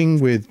engaging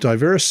with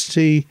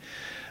diversity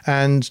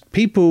and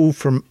people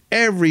from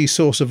every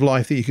source of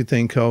life that you could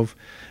think of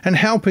and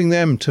helping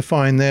them to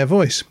find their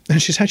voice. And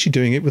she's actually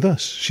doing it with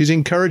us. She's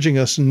encouraging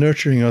us and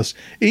nurturing us,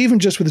 even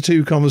just with the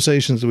two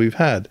conversations that we've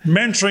had.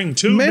 Mentoring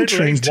two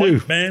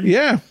white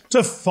men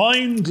to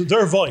find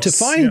their voice. To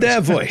find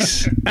their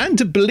voice and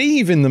to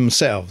believe in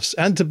themselves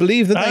and to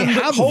believe that they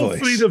have a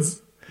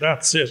voice.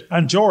 That's it.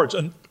 And George,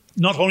 and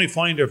not only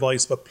find their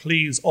voice, but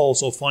please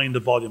also find the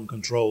volume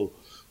control.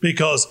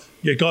 Because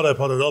you got to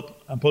put it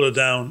up and put it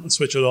down and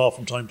switch it off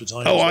from time to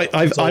time. Oh,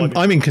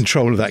 I'm in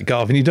control of that,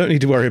 Garvin. You don't need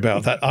to worry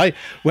about that.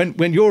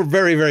 When you're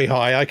very, very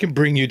high, I can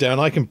bring you down.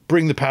 I can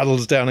bring the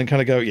paddles down and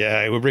kind of go,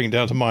 yeah, we're bringing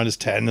down to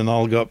 -10 and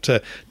I'll go up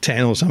to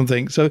 10 or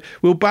something. So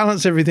we'll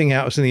balance everything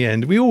out in the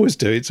end. We always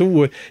do. It's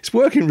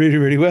working really,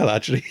 really well,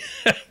 actually,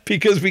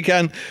 because we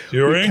can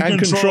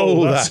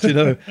control that, you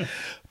know.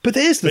 But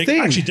there's the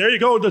thing. Actually, there you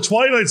go, the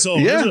Twilight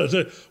Zone, isn't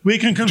it? We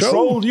can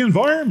control the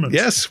environment.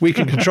 Yes, we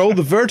can control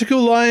the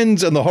vertical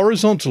lines and the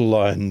horizontal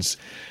lines.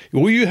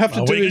 All you have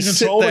to do is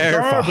sit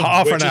there for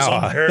half an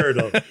hour. Unheard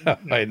of.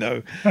 I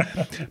know.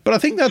 But I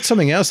think that's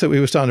something else that we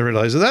were starting to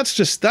realize.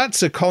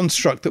 That's a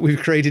construct that we've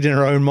created in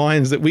our own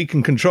minds, that we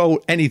can control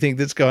anything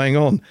that's going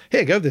on.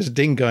 Here you go, there's a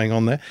ding going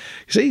on there.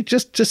 You see,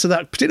 just at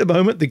that particular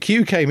moment, the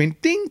cue came in.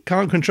 Ding,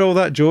 can't control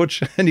that,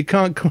 George. And you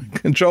can't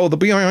control the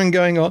bing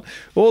going on.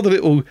 All the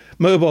little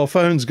mobile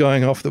phones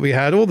going off that we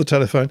had, all the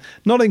telephone,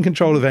 not in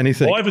control of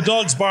anything. Oh, I have a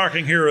dog's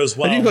barking here as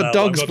well. And you've got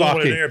dogs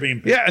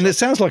barking. Yeah, and it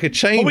sounds like a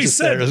change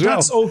there as well.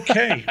 That's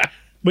okay.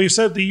 We've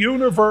said the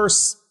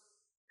universe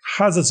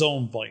has its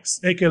own voice.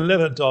 It can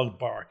let a dog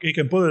bark. It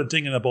can put a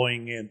ding and a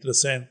boing into the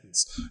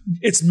sentence.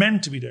 It's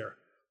meant to be there.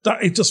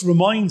 That it just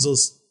reminds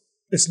us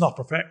it's not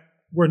perfect.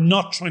 We're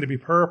not trying to be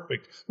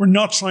perfect. We're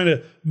not trying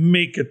to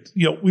make it,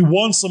 we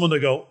want someone to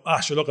go,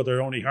 sure, look at,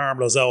 they're only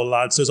harmless old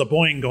lads. There's a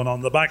boing going on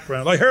in the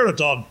background. I heard a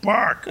dog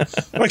bark.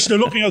 Actually, they're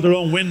looking out their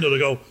own window to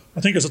go, I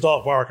think there's a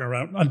dog barking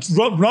around. And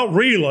not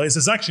realize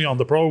it's actually on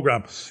the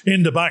program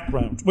in the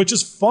background, which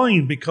is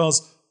fine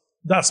because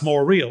that's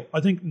more real. I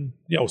think,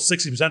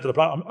 60% of the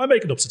planet, I'm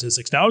making up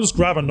statistics now, I'm just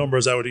grabbing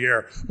numbers out of the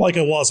air like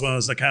I was when I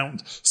was an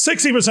accountant.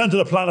 60% of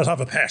the planet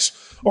have a pet,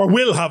 or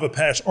will have a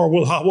pet, or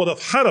would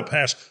have had a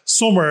pet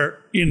somewhere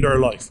in their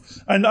life.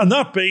 And on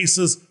that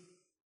basis,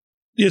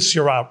 it's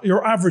you're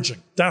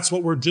averaging. That's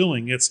what we're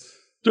doing.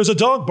 There's a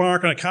dog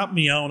barking, a cat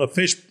meowing, a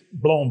fish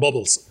blowing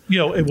bubbles.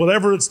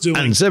 Whatever it's doing.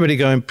 And somebody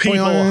going,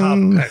 people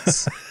have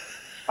pets.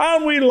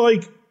 And we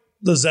like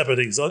the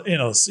Zebedee in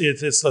us.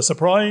 It's a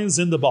surprise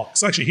in the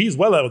box. Actually, he's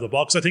well out of the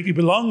box. I think he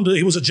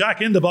was a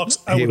Jack in the box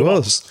out of the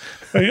box.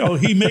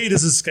 He made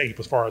his escape,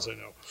 as far as I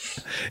know.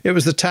 It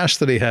was the tash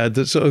that he had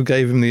that sort of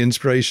gave him the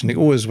inspiration. He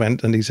always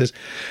went, and he says,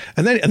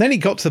 and then he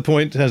got to the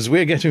point, as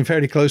we're getting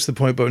fairly close to the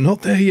point, but we're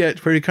not there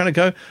yet, where he kind of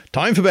go,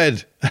 time for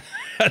bed.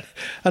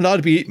 And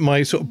I'd be eating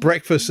my sort of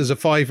breakfast as a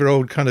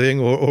 5-year-old kind of thing,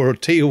 or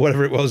tea or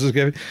whatever it was.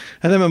 And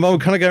then my mum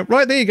would kind of go,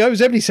 right, there you go,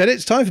 Zebedee said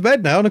it's time for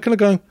bed now. And I'm kind of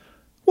going,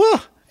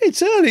 well,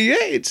 it's early, yeah,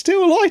 it's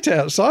still light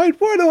outside.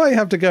 Why do I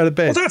have to go to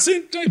bed? Well, that's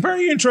a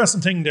very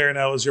interesting thing there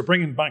now, is you're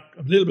bringing back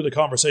a little bit of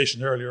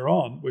conversation earlier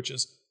on, which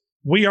is,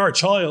 we are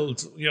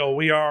child,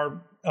 we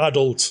are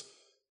adult,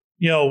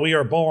 we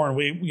are born,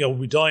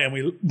 we die, and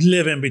we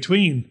live in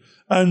between.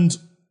 And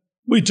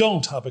we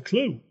don't have a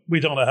clue.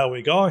 We don't know how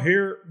we got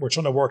here. We're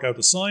trying to work out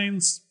the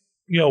science.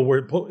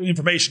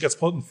 Information gets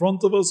put in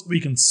front of us. We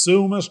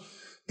consume it.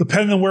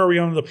 Depending on where we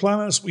are on the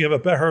planet, we have a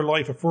better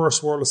life, a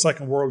first world, a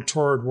second world,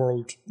 third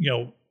world,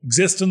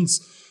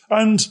 existence.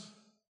 And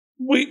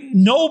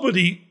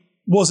nobody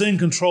was in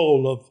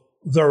control of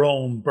their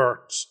own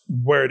births,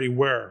 where they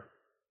were,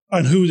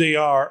 and who they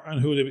are,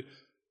 and who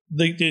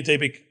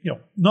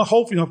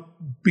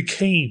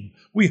became.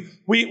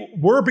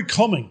 We're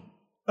becoming,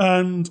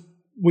 and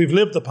we've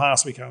lived the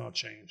past we cannot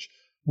change.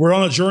 We're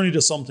on a journey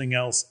to something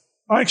else.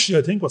 Actually,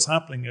 I think what's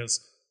happening is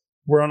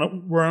we're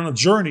on a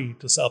journey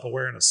to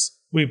self-awareness.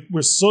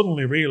 We're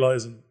suddenly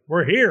realizing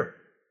we're here.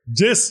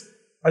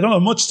 I don't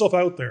have much stuff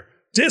out there.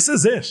 This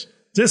is it.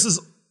 This is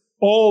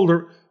all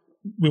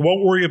we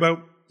won't worry about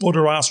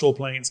other astral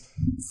planes.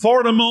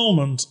 For the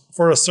moment,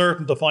 for a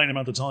certain defined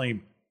amount of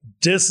time,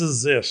 this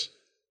is it.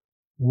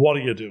 What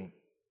are you doing?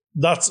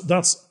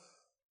 That's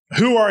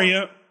who are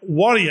you?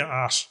 What are you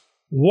at?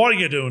 What are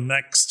you doing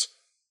next?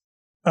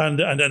 And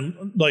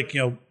then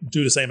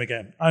do the same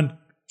again. And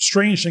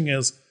strange thing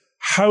is,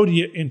 how do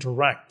you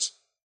interact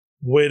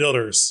with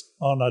others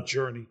on that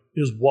journey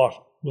is what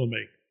will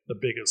make the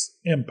biggest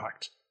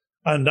impact.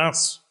 And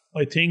that's,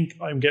 I think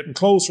I'm getting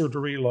closer to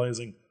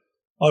realizing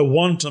I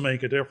want to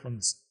make a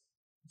difference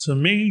to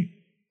me,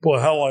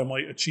 but how I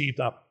might achieve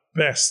that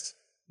best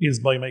is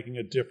by making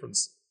a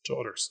difference to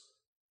others.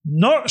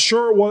 Not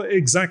sure what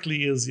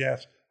exactly is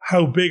yet,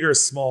 how big or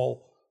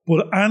small,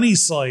 but any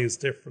size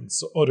difference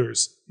to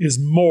others is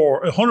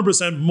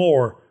 100%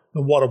 more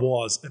than what it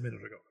was a minute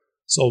ago.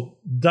 So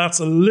that's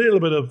a little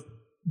bit of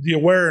the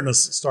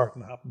awareness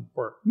starting to happen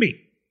for me.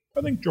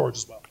 I think George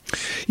as well.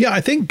 Yeah,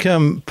 I think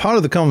part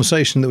of the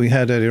conversation that we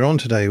had earlier on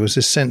today was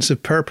this sense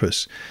of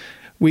purpose.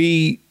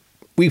 We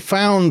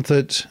found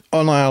that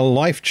on our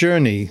life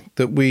journey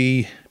that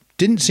we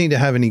didn't seem to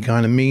have any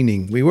kind of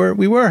meaning. We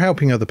were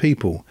helping other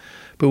people,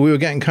 but we were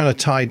getting kind of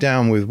tied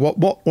down with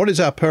what is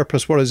our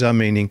purpose, what is our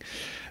meaning.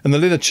 And the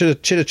little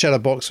chitter chatter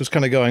box was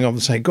kind of going off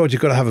and saying, God,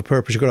 you've got to have a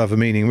purpose, you've got to have a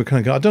meaning. We're kind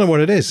of going, I don't know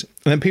what it is.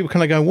 And then people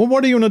kind of go, well,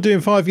 what are you going to do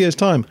in 5 years'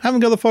 time? I haven't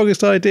got the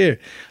foggiest idea.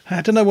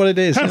 I don't know what it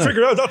is. Can't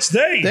figure out, that's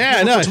today. Yeah,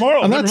 I know.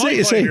 Tomorrow. And that's it,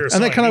 you see.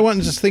 And they kind of want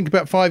to just think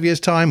about 5 years'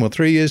 time or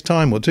 3 years'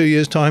 time or 2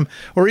 years' time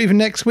or even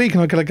next week.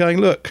 And I'm kind of going,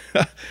 look,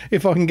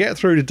 if I can get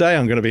through today,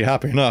 I'm going to be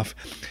happy enough.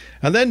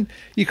 And then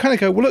you kind of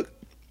go, well, look,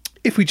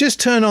 if we just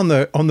turn on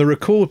the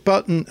record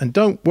button and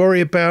don't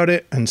worry about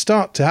it and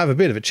start to have a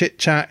bit of a chit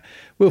chat,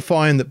 we'll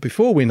find that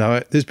before we know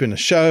it, there's been a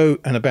show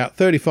and about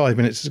 35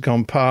 minutes has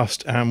gone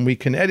past and we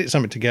can edit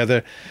something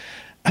together.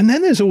 And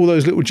then there's all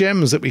those little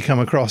gems that we come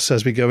across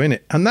as we go in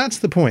it. And that's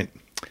the point.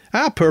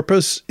 Our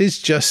purpose is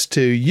just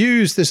to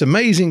use this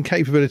amazing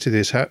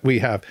capability we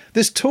have,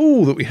 this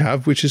tool that we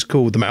have, which is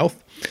called the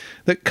mouth,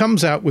 that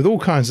comes out with all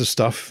kinds of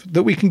stuff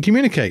that we can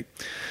communicate.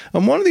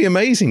 And one of the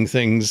amazing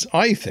things,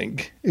 I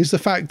think, is the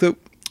fact that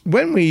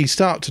when we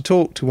start to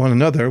talk to one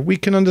another, we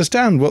can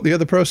understand what the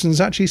other person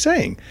is actually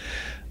saying.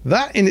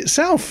 That in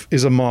itself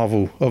is a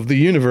marvel of the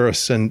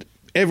universe and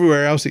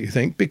everywhere else that you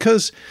think,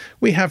 because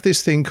we have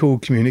this thing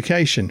called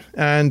communication,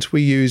 and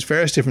we use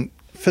various different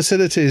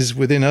facilities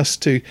within us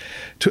to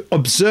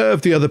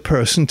observe the other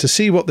person, to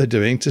see what they're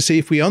doing, to see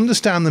if we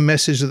understand the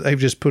message that they've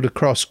just put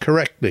across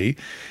correctly,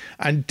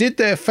 and did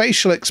their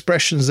facial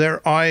expressions,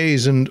 their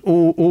eyes and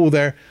all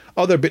their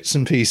other bits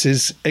and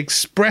pieces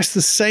express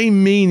the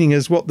same meaning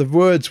as what the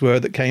words were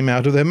that came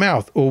out of their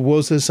mouth, or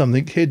was there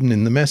something hidden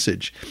in the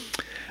message?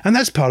 And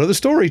that's part of the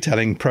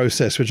storytelling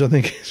process, which I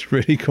think is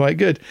really quite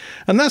good.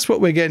 And that's what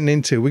we're getting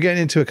into. We're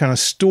getting into a kind of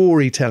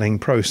storytelling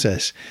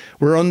process.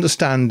 We're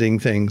understanding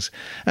things.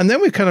 And then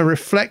we're kind of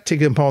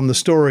reflecting upon the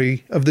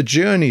story of the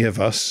journey of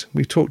us.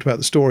 We've talked about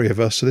the story of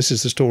us. So this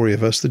is the story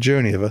of us, the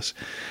journey of us,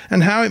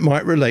 and how it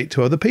might relate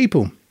to other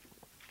people.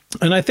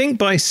 And I think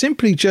by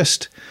simply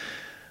just,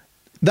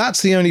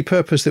 that's the only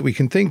purpose that we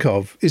can think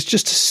of, is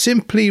just to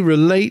simply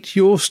relate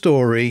your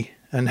story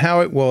and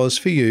how it was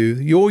for you,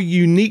 your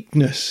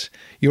uniqueness,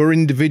 your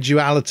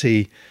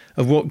individuality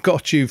of what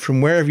got you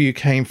from wherever you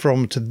came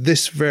from to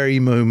this very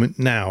moment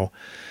now.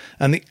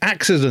 and the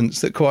accidents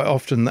that quite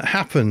often that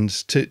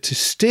happens to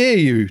steer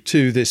you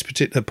to this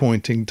particular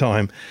point in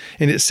time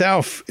in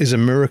itself is a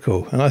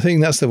miracle. And I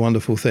think that's the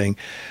wonderful thing.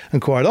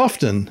 And quite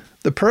often,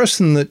 the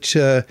person that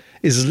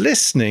is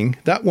listening,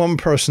 that one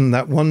person,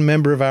 that one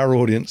member of our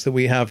audience that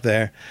we have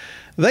there,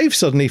 they've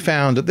suddenly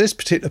found at this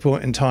particular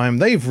point in time,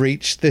 they've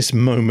reached this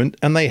moment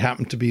and they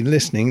happen to be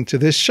listening to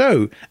this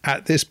show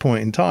at this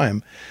point in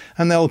time.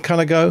 And they'll kind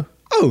of go,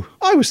 oh,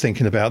 I was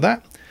thinking about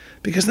that.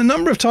 Because the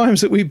number of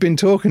times that we've been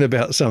talking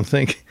about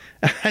something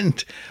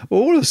and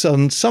all of a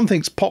sudden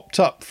something's popped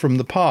up from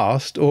the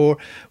past, or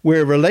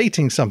we're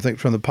relating something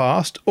from the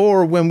past,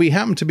 or when we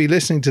happen to be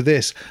listening to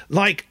this,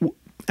 like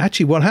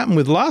actually what happened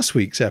with last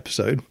week's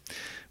episode,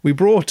 we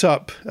brought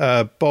up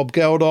Bob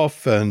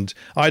Geldof and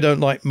I Don't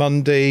Like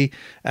Monday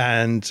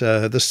and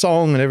the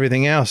song and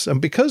everything else.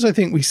 And because I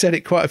think we said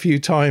it quite a few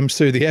times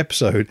through the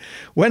episode,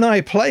 when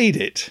I played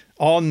it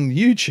on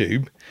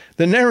YouTube,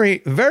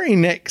 the very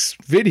next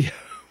video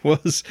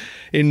was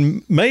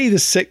in May the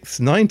 6th,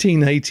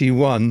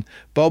 1981,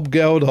 Bob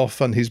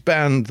Geldof and his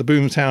band, the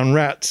Boomtown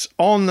Rats,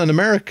 on an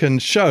American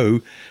show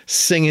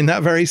singing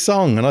that very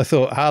song. And I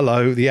thought,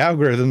 hello, the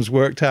algorithms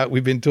worked out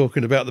we've been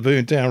talking about the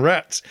Boomtown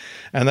Rats,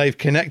 and they've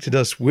connected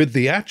us with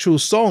the actual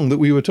song that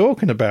we were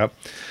talking about.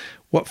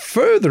 What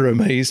further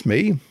amazed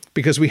me,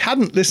 because we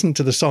hadn't listened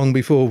to the song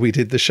before we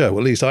did the show,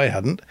 at least I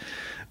hadn't,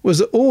 was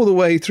all the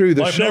way through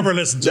the show. I've never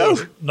listened to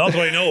it. Not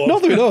that I know of.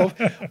 Not that I know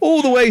of.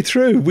 All the way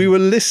through,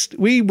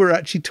 we were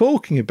actually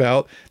talking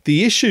about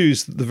the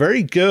issues that the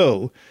very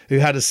girl who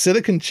had a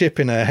silicon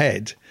chip in her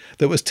head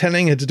that was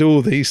telling her to do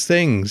all these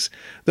things,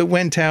 that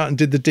went out and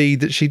did the deed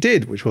that she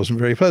did, which wasn't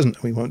very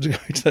pleasant. We won't go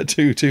into that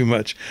too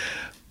much.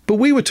 But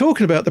we were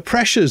talking about the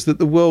pressures that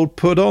the world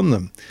put on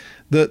them.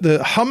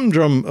 The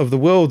humdrum of the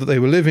world that they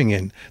were living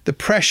in, the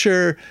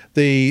pressure,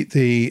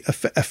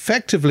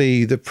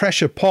 effectively the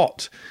pressure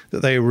pot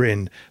that they were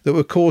in, that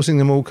were causing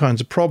them all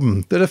kinds of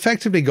problems, that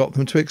effectively got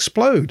them to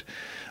explode.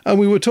 And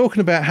we were talking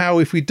about how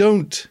if we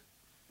don't,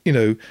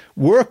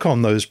 work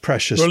on those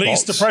pressure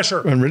release spots the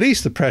pressure and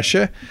release the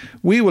pressure,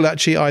 we will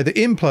actually either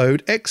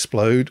implode,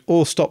 explode,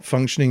 or stop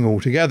functioning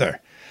altogether.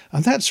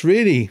 And that's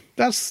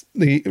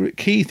the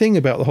key thing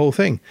about the whole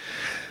thing.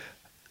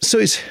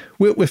 So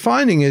what we're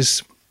finding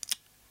is,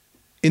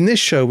 in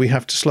this show, we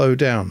have to slow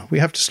down. We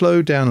have to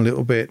slow down a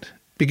little bit,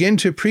 begin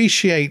to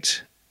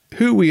appreciate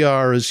who we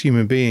are as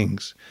human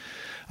beings.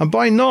 And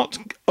by not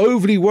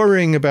overly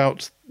worrying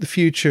about the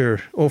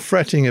future or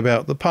fretting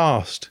about the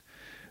past,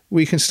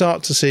 we can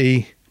start to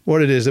see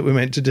what it is that we're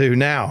meant to do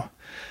now.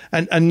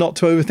 And not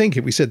to overthink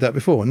it. We said that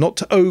before, not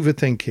to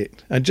overthink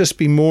it and just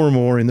be more and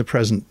more in the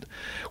present.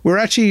 We're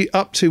actually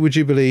up to, would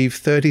you believe,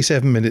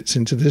 37 minutes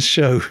into this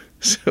show.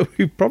 So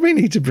we probably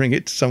need to bring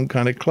it to some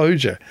kind of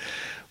closure.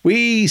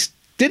 We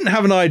didn't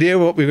have an idea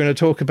what we were going to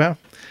talk about,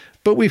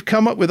 but we've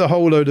come up with a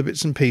whole load of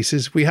bits and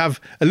pieces. We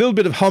have a little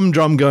bit of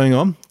humdrum going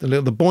on,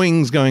 the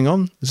boings going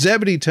on.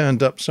 Zebedee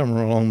turned up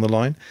somewhere along the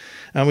line,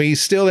 and we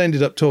still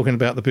ended up talking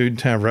about the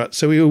Boomtown Rats.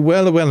 So we were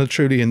well and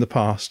truly in the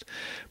past.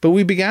 But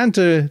we began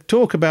to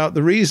talk about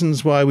the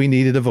reasons why we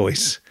needed a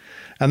voice.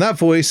 And that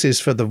voice is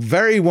for the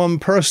very one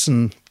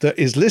person that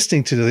is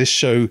listening to this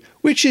show,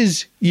 which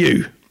is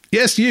you.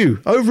 Yes, you,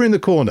 over in the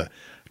corner,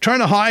 trying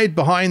to hide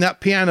behind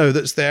that piano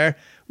that's there,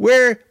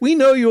 where we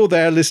know you're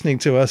there listening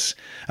to us,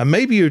 and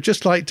maybe you'd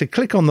just like to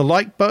click on the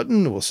like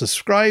button or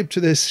subscribe to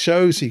this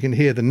show so you can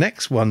hear the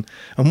next one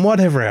and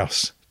whatever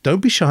else. Don't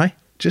be shy.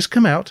 Just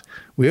come out.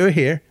 We are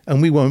here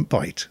and we won't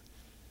bite.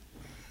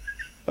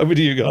 Over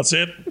to you guys.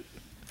 That's it.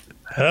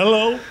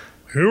 Hello.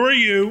 Who are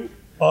you?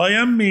 I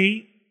am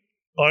me.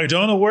 I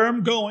don't know where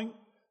I'm going,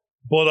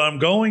 but I'm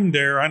going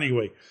there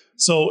anyway.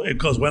 So,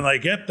 because when I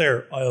get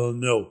there, I'll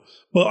know.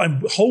 But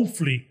I'm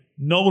hopefully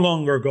no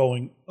longer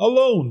going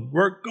alone.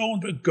 We're going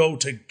to go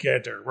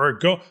together.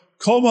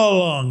 Come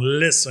along,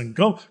 listen,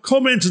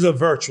 come into the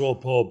virtual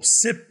pub,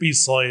 sit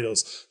beside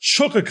us,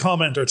 chuck a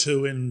comment or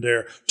two in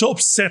there to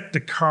upset the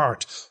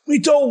cart. We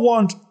don't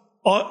want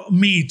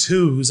Me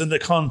Too's in the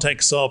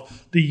context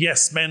of the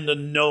yes men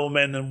and no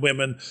men and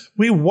women.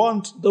 We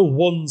want the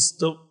ones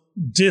that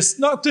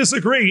not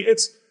disagree,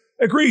 it's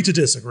agree to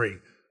disagree.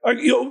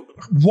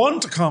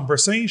 Want a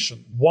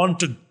conversation, want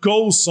to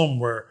go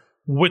somewhere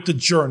with the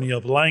journey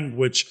of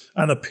language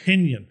and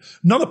opinion.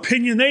 Not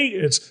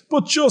opinionated,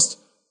 but just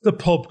the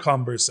pub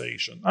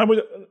conversation.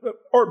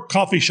 Or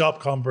coffee shop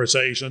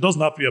conversation. It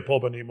doesn't have to be a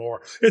pub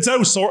anymore. It's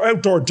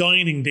outdoor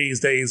dining these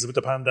days with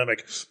the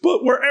pandemic.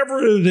 But wherever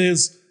it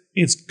is,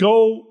 it's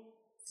go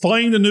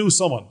find a new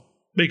someone.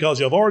 Because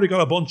you've already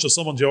got a bunch of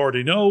someone you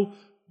already know.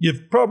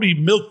 You've probably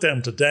milked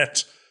them to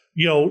death.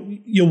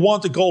 You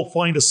want to go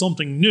find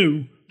something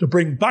new to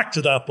bring back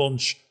to that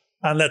bunch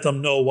and let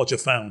them know what you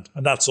found.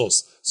 And that's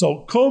us.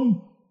 So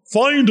come,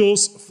 find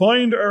us,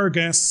 find our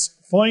guests,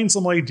 find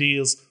some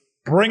ideas,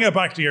 bring it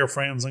back to your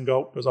friends and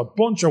go, there's a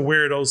bunch of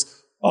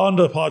weirdos on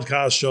the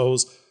podcast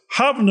shows,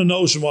 having a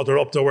notion what they're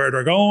up to, where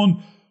they're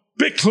going,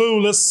 bit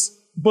clueless,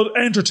 but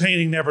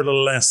entertaining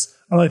nevertheless.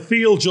 And I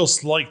feel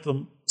just like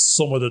them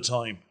some of the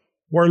time.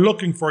 We're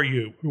looking for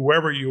you,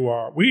 whoever you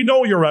are. We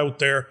know you're out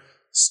there.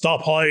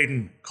 Stop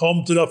hiding.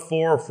 Come to the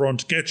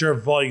forefront. Get your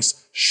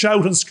voice.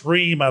 Shout and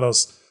scream at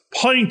us.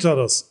 Point at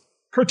us.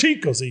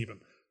 Critique us even.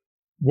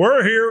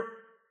 We're here.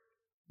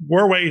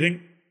 We're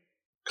waiting.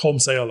 Come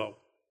say hello.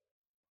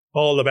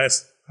 All the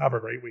best. Have a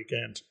great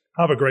weekend.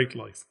 Have a great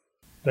life.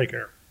 Take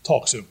care.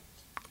 Talk soon.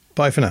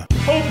 Bye for now.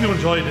 Hope you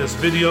enjoyed this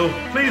video.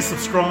 Please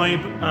subscribe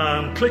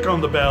and click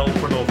on the bell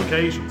for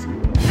notifications.